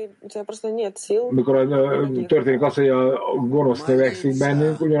зло, и у тебя просто нет сил. Mikor történik az, hogy a gonosz növekszik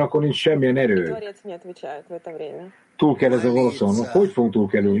bennünk, ugyanakkor nincs semmilyen erő. Творец не отвечает в это время. Túl kell ez a gonoszon. Hogy fogunk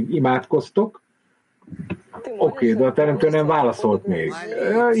túlkelni? Imádkoztok? Oké, de a teremtő nem válaszolt még.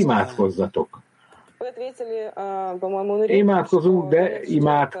 Imádkozzatok. Imádkozunk, de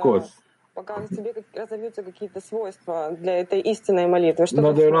imádkozz.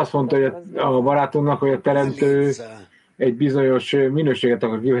 Na, de ön azt mondta, hogy a barátunknak, hogy a teremtő egy bizonyos minőséget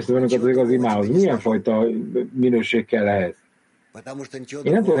akar kiveszni bennünket az igazi imához. Milyen fajta minőség kell ehhez?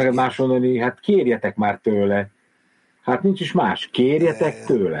 Én nem tudok neked más mondani, hát kérjetek már tőle. Hát nincs is más. Kérjetek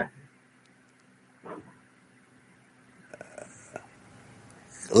tőle.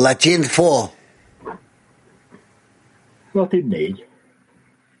 Latin 4. Latin 4.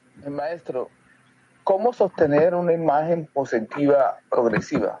 Maestro, ¿cómo sostener una imagen positiva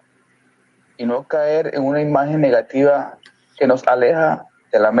progresiva y no caer en una imagen negativa que nos aleja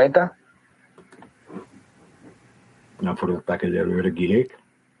de la meta? Nem fordították egyelőre Gilék.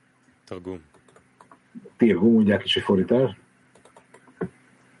 Targum. Tirgum, mondják is, hogy fordítás.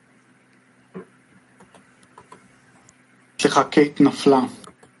 שחקית נפלה.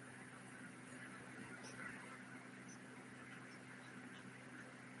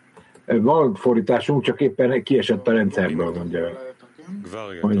 van fordításunk, csak éppen kiesett a rendszerből,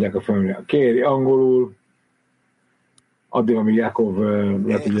 mondják a főnök. Kéri angolul, addig, amíg Jakov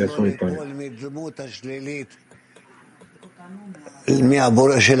le tudja szólítani.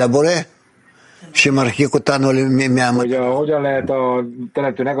 Hogy hogyan lehet a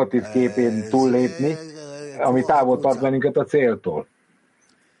teremtő negatív képén túllépni, ami távol tart bennünket a céltól.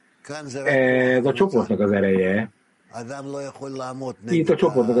 Ez a csoportnak az ereje. Itt a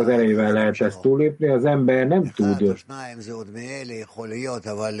csoportnak az erejével lehet ezt túllépni, az ember nem tud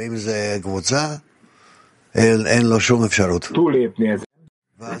túllépni ezt.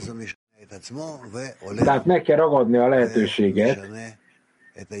 Tehát meg kell ragadni a lehetőséget,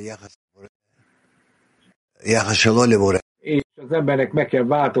 és az embernek meg kell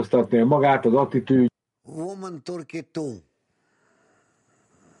változtatni magát, az attitűd.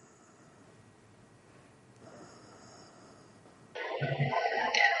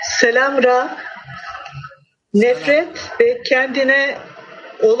 Selam Ra. Nefret ve kendine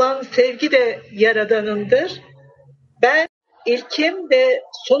olan sevgi de Yaradan'ındır. Ben ilkim ve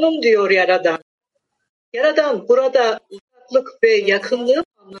sonum diyor Yaradan. Yaradan burada uzaklık ve yakınlığı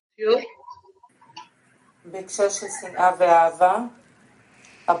anlatıyor. בהקשר של שנאה ואהבה,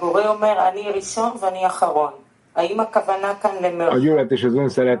 הבורא אומר, אני ראשון ואני אחרון. האם הכוונה כאן A gyűlölet és az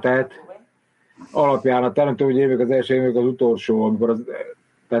önszeretet alapján a teremtő, hogy évek az első, évek az utolsó, amikor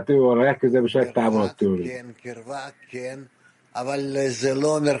tehát ő van a legközelebb és legtávolabb tőlük.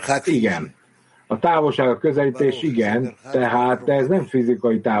 Igen. A távolság, a közelítés, igen, tehát ez nem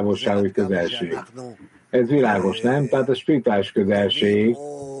fizikai távolság, vagy közelség. Ez világos, nem? Tehát a spirituális közelség,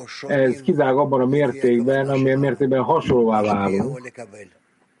 ez kizárólag abban a mértékben, amilyen mértékben hasonlóvá válunk,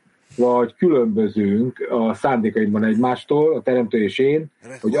 vagy különbözünk a szándékainkban egymástól, a teremtő és én,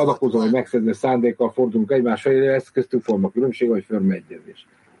 hogy adakozom, hogy megszerző szándékkal fordulunk egymás felé, ez köztük forma különbség, vagy förmeegyezés.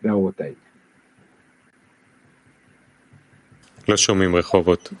 De volt egy.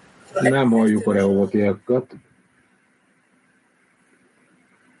 Nem halljuk a rehovotiakat.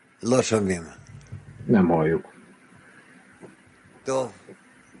 Nem halljuk.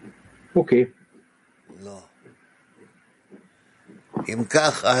 Oké.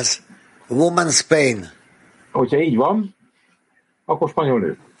 Hogyha így van, akkor spanyol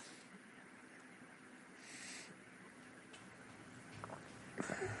nő.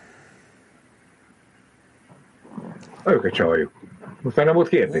 Őket se halljuk. Most már nem volt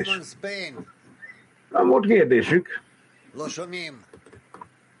kérdés. Nem volt kérdésük.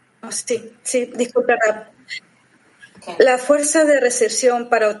 Sí, disculpa. La fuerza de recepción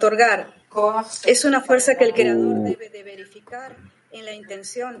para otorgar es una fuerza que el Creador debe de verificar en la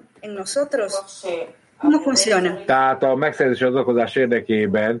intención en nosotros. ¿Cómo funciona? Tehát a megszerzés az okozás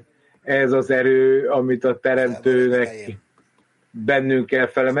érdekében ez az erő, amit a teremtőnek bennünk kell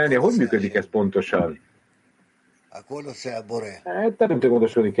felemelni. Hogy működik ez pontosan? A teremtő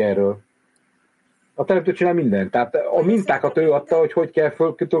gondoskodik erről. A teremtő csinál mindent. Tehát a mintákat ő adta, hogy kell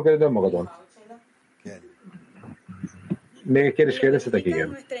kitolkodni önmagadon. Még egy kérdés kérdeztetek?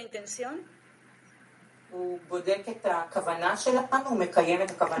 Igen.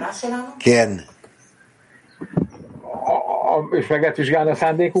 Ken. És meg lehet vizsgálni a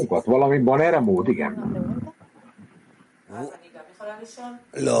szándékunkat? Valami van erre mód? Igen.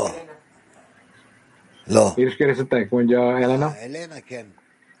 Lo. Lo. És kérdeztetek, mondja Elena?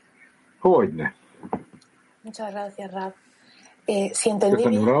 Hogyne. Muchas gracias, Rab. Si entendí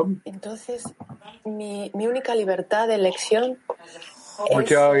bien, entonces mi única libertad de elección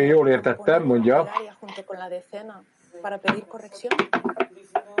Hogyha jól értettem, mondja. Junto con la decena para pedir corrección.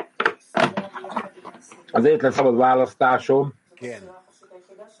 Az egyetlen szabad választásom,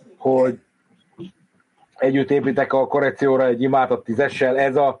 hogy együtt építek a korrekcióra egy imátat 10-essel,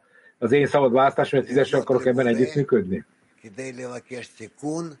 ez az én szabad választásom, hogy 10-essel akarok ebben együttműködni.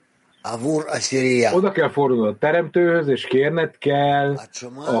 Oda kell fordulni a teremtőhöz, és kérned kell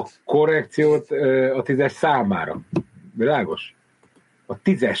a korrekciót a 10-es számára. Világos? A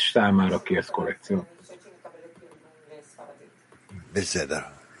 10-es számára kérsz korrekciót. בסדר.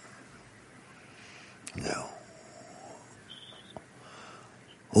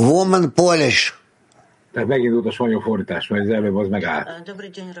 Woman Polish. Tehát megindult a spanyol fordítás, mert az előbb az megállt.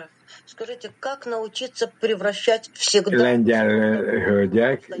 Lengyel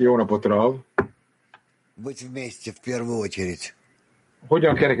hölgyek, jó napot, Rav.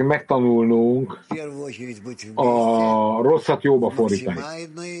 Hogyan kell nekünk megtanulnunk a rosszat jóba fordítani?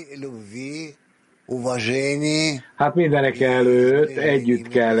 Hát mindenek előtt együtt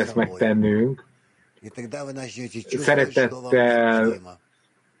kell ezt megtennünk. Szeretettel,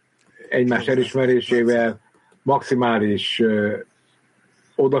 egymás elismerésével, maximális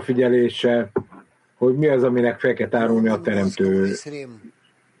odafigyelése, hogy mi az, aminek fel kell tárulni a teremtő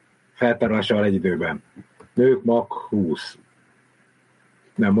feltárolásával egy időben. Nők mag 20.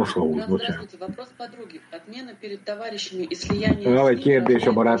 Nem, Moszkva 20, bocsánat. Van egy kérdés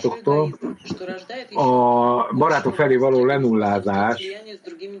a barátoktól. A barátok felé való lenullázás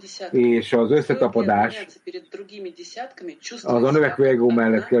és az összetapadás az a növekvő ego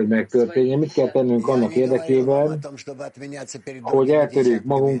mellett kell, hogy megtörténjen. Mit kell tennünk annak érdekében, hogy eltörjük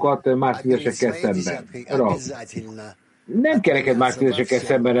magunkat más tízesekkel szemben? Nem kell neked más tízesekkel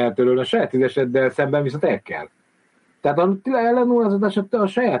szemben eltörölni, a saját tízeseddel szemben viszont el kell. Tehát a ellenullázás a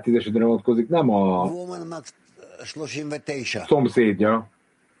saját tízesedre vonatkozik, nem a szomszédja.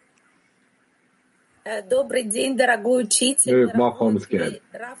 Добрый день, дорогой учитель. Ők mag 39.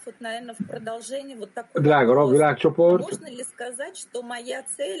 Drága Rav, világcsoport.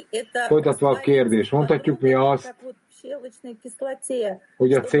 Folytatva a kérdés, mondhatjuk mi azt,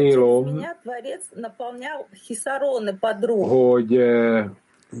 hogy a célom, hogy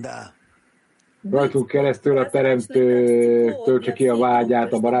rajtunk keresztül a teremtő töltse ki a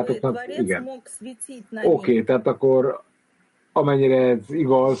vágyát a barátoknak? Igen. Oké, tehát akkor amennyire ez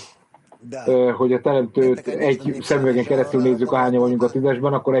igaz, hogy a teremtőt egy szemüvegen keresztül nézzük, ahányan vagyunk a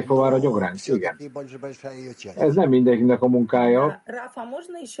tízesben, akkor egyformára gyogránk. Igen. Ez nem mindenkinek a munkája,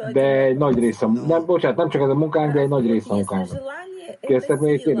 de egy nagy része, nem csak ez a munkánk, de egy nagy része a munkánk. Kérdeztek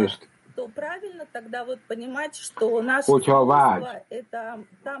még egy kérdést? Hogyha a vágy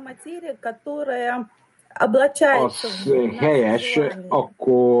az helyes,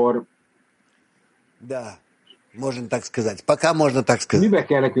 akkor mibe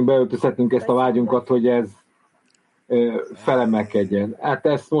kell nekünk beöltözhetnünk ezt a vágyunkat, hogy ez felemelkedjen? Hát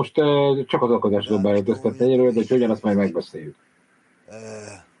ezt most csak az alkotásról beöltöztetni egyelőre, de hogyan, azt majd megbeszéljük.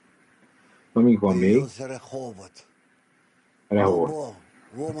 Na, mink van még? Rehov.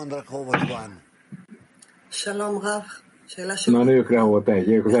 Na, a nők Rehov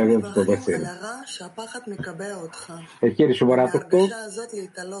egy, ők az előbb tudok beszélni. Egy kérdés a barátoktól.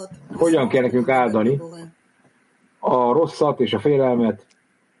 Hogyan kell nekünk áldani a rosszat és a félelmet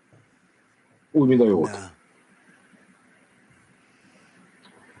úgy, mint a jót?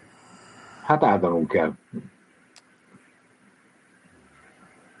 Hát áldanunk kell.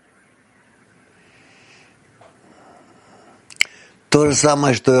 То же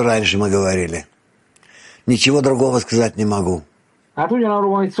самое, что и раньше мы говорили. Nичего другого сказать не могу. Hát ugyanarról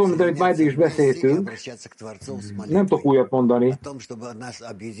van itt szó, mint amit már eddig is beszéltünk. Nem tudok újat mondani.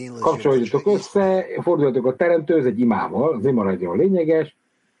 Kapcsolódjatok össze, forduljatok a teremtőhöz egy imával, az ima legyen lényeges,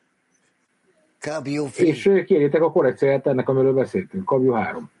 és kérjétek a korrekcióját ennek, amiről beszéltünk. Kabjú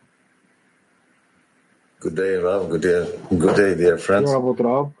 3. Good day, Rav. Good day, dear friends. Jó napot,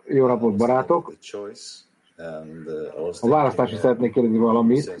 Rav. Jó napot, barátok. A választásra szeretnék kérdezni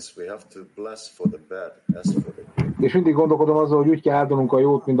valamit. És mindig gondolkodom azzal, hogy úgy kell áldanunk a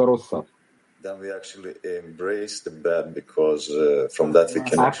jót, mint a rosszat.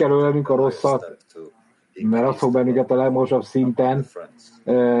 Át kell ölelnünk a rosszat, mert az fog bennünket a legmagasabb szinten.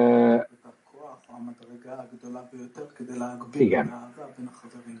 Igen.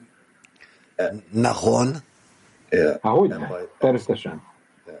 Hogy? Természetesen.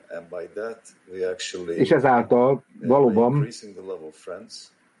 És ezáltal valóban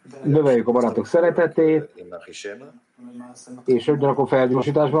növeljük a barátok szeretetét, és ugyanakkor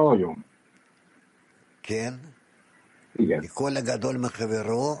felgyorsításban vagyunk. Igen.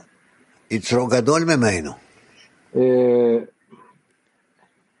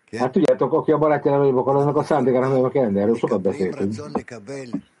 Hát tudjátok, aki a barátjára nagyobb akar, annak a szándékára nagyobb kell lenni, erről sokat beszéltünk.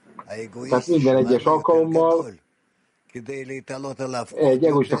 Tehát minden egyes alkalommal egy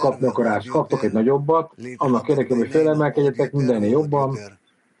egoista kapni akarás. Kaptok egy nagyobbat, annak érdekében, hogy felemelkedjetek mindennél jobban,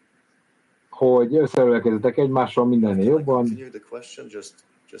 hogy összeölelkezzetek egymással mindennél jobban.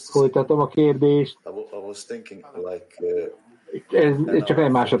 Folytatom a kérdést. Ez csak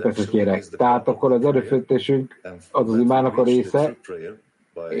egy másodpercet kérek. Tehát akkor az erőfeszítésünk az az imának a része,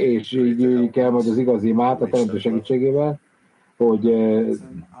 és így kell majd az igazi imát a teremtő segítségével, hogy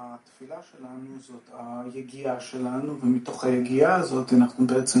התפילה שלנו זאת היגיעה שלנו, ומתוך היגיעה הזאת אנחנו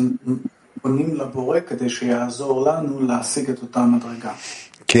בעצם פונים לבורא כדי שיעזור לנו להשיג את אותה מדרגה.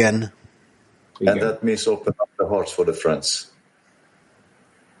 כן. And that means open up the hearts for the friends.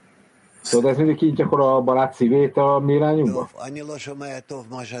 Szóval ez mindig kinyitja akkor a barát szívét a mi irányunkba? אני לא שומע טוב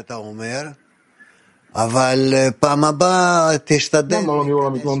מה שאתה אומר, אבל פעם הבאה תשתדל. Nem valami jól,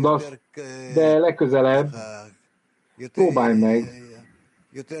 amit mondasz, de legközelebb próbálj meg.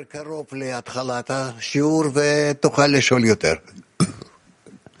 יותר קרוב להתחלת השיעור ותוכל לשאול יותר.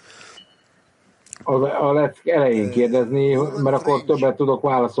 a lecke elején kérdezni, mert akkor többet tudok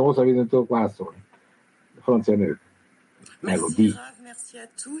válaszolni, hosszabb időt tudok válaszolni. Francia nők. Melodie. Merci à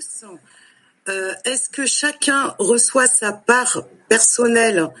tous. Est-ce que chacun reçoit sa part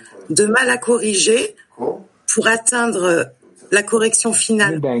personnelle de mal à corriger pour atteindre la correction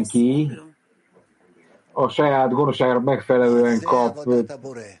finale? Mindenki a saját gonoszságának megfelelően kap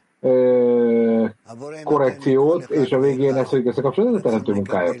korrekciót, és a végén ezt hogy összekapcsolni, ez a teremtő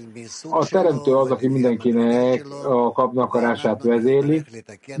munkája. A teremtő az, aki mindenkinek a kapna akarását vezérli,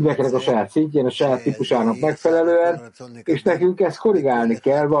 mindenkinek a saját szintjén, a saját típusának megfelelően, és nekünk ezt korrigálni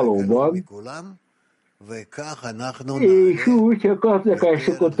kell valóban, és úgy, ha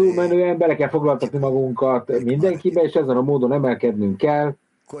kapcsolásokon túlmenően bele kell foglaltatni magunkat mindenkibe, és ezen a módon emelkednünk kell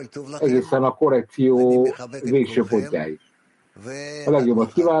egészen a korrekció végső pontjáig. A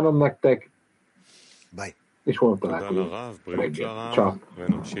legjobbat kívánom nektek, és holnap találkozunk reggel. Csak.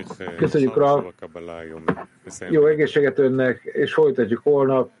 Köszönjük, Rav! Jó egészséget önnek, és folytatjuk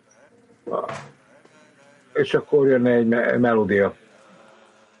holnap, és akkor jönne egy melódia.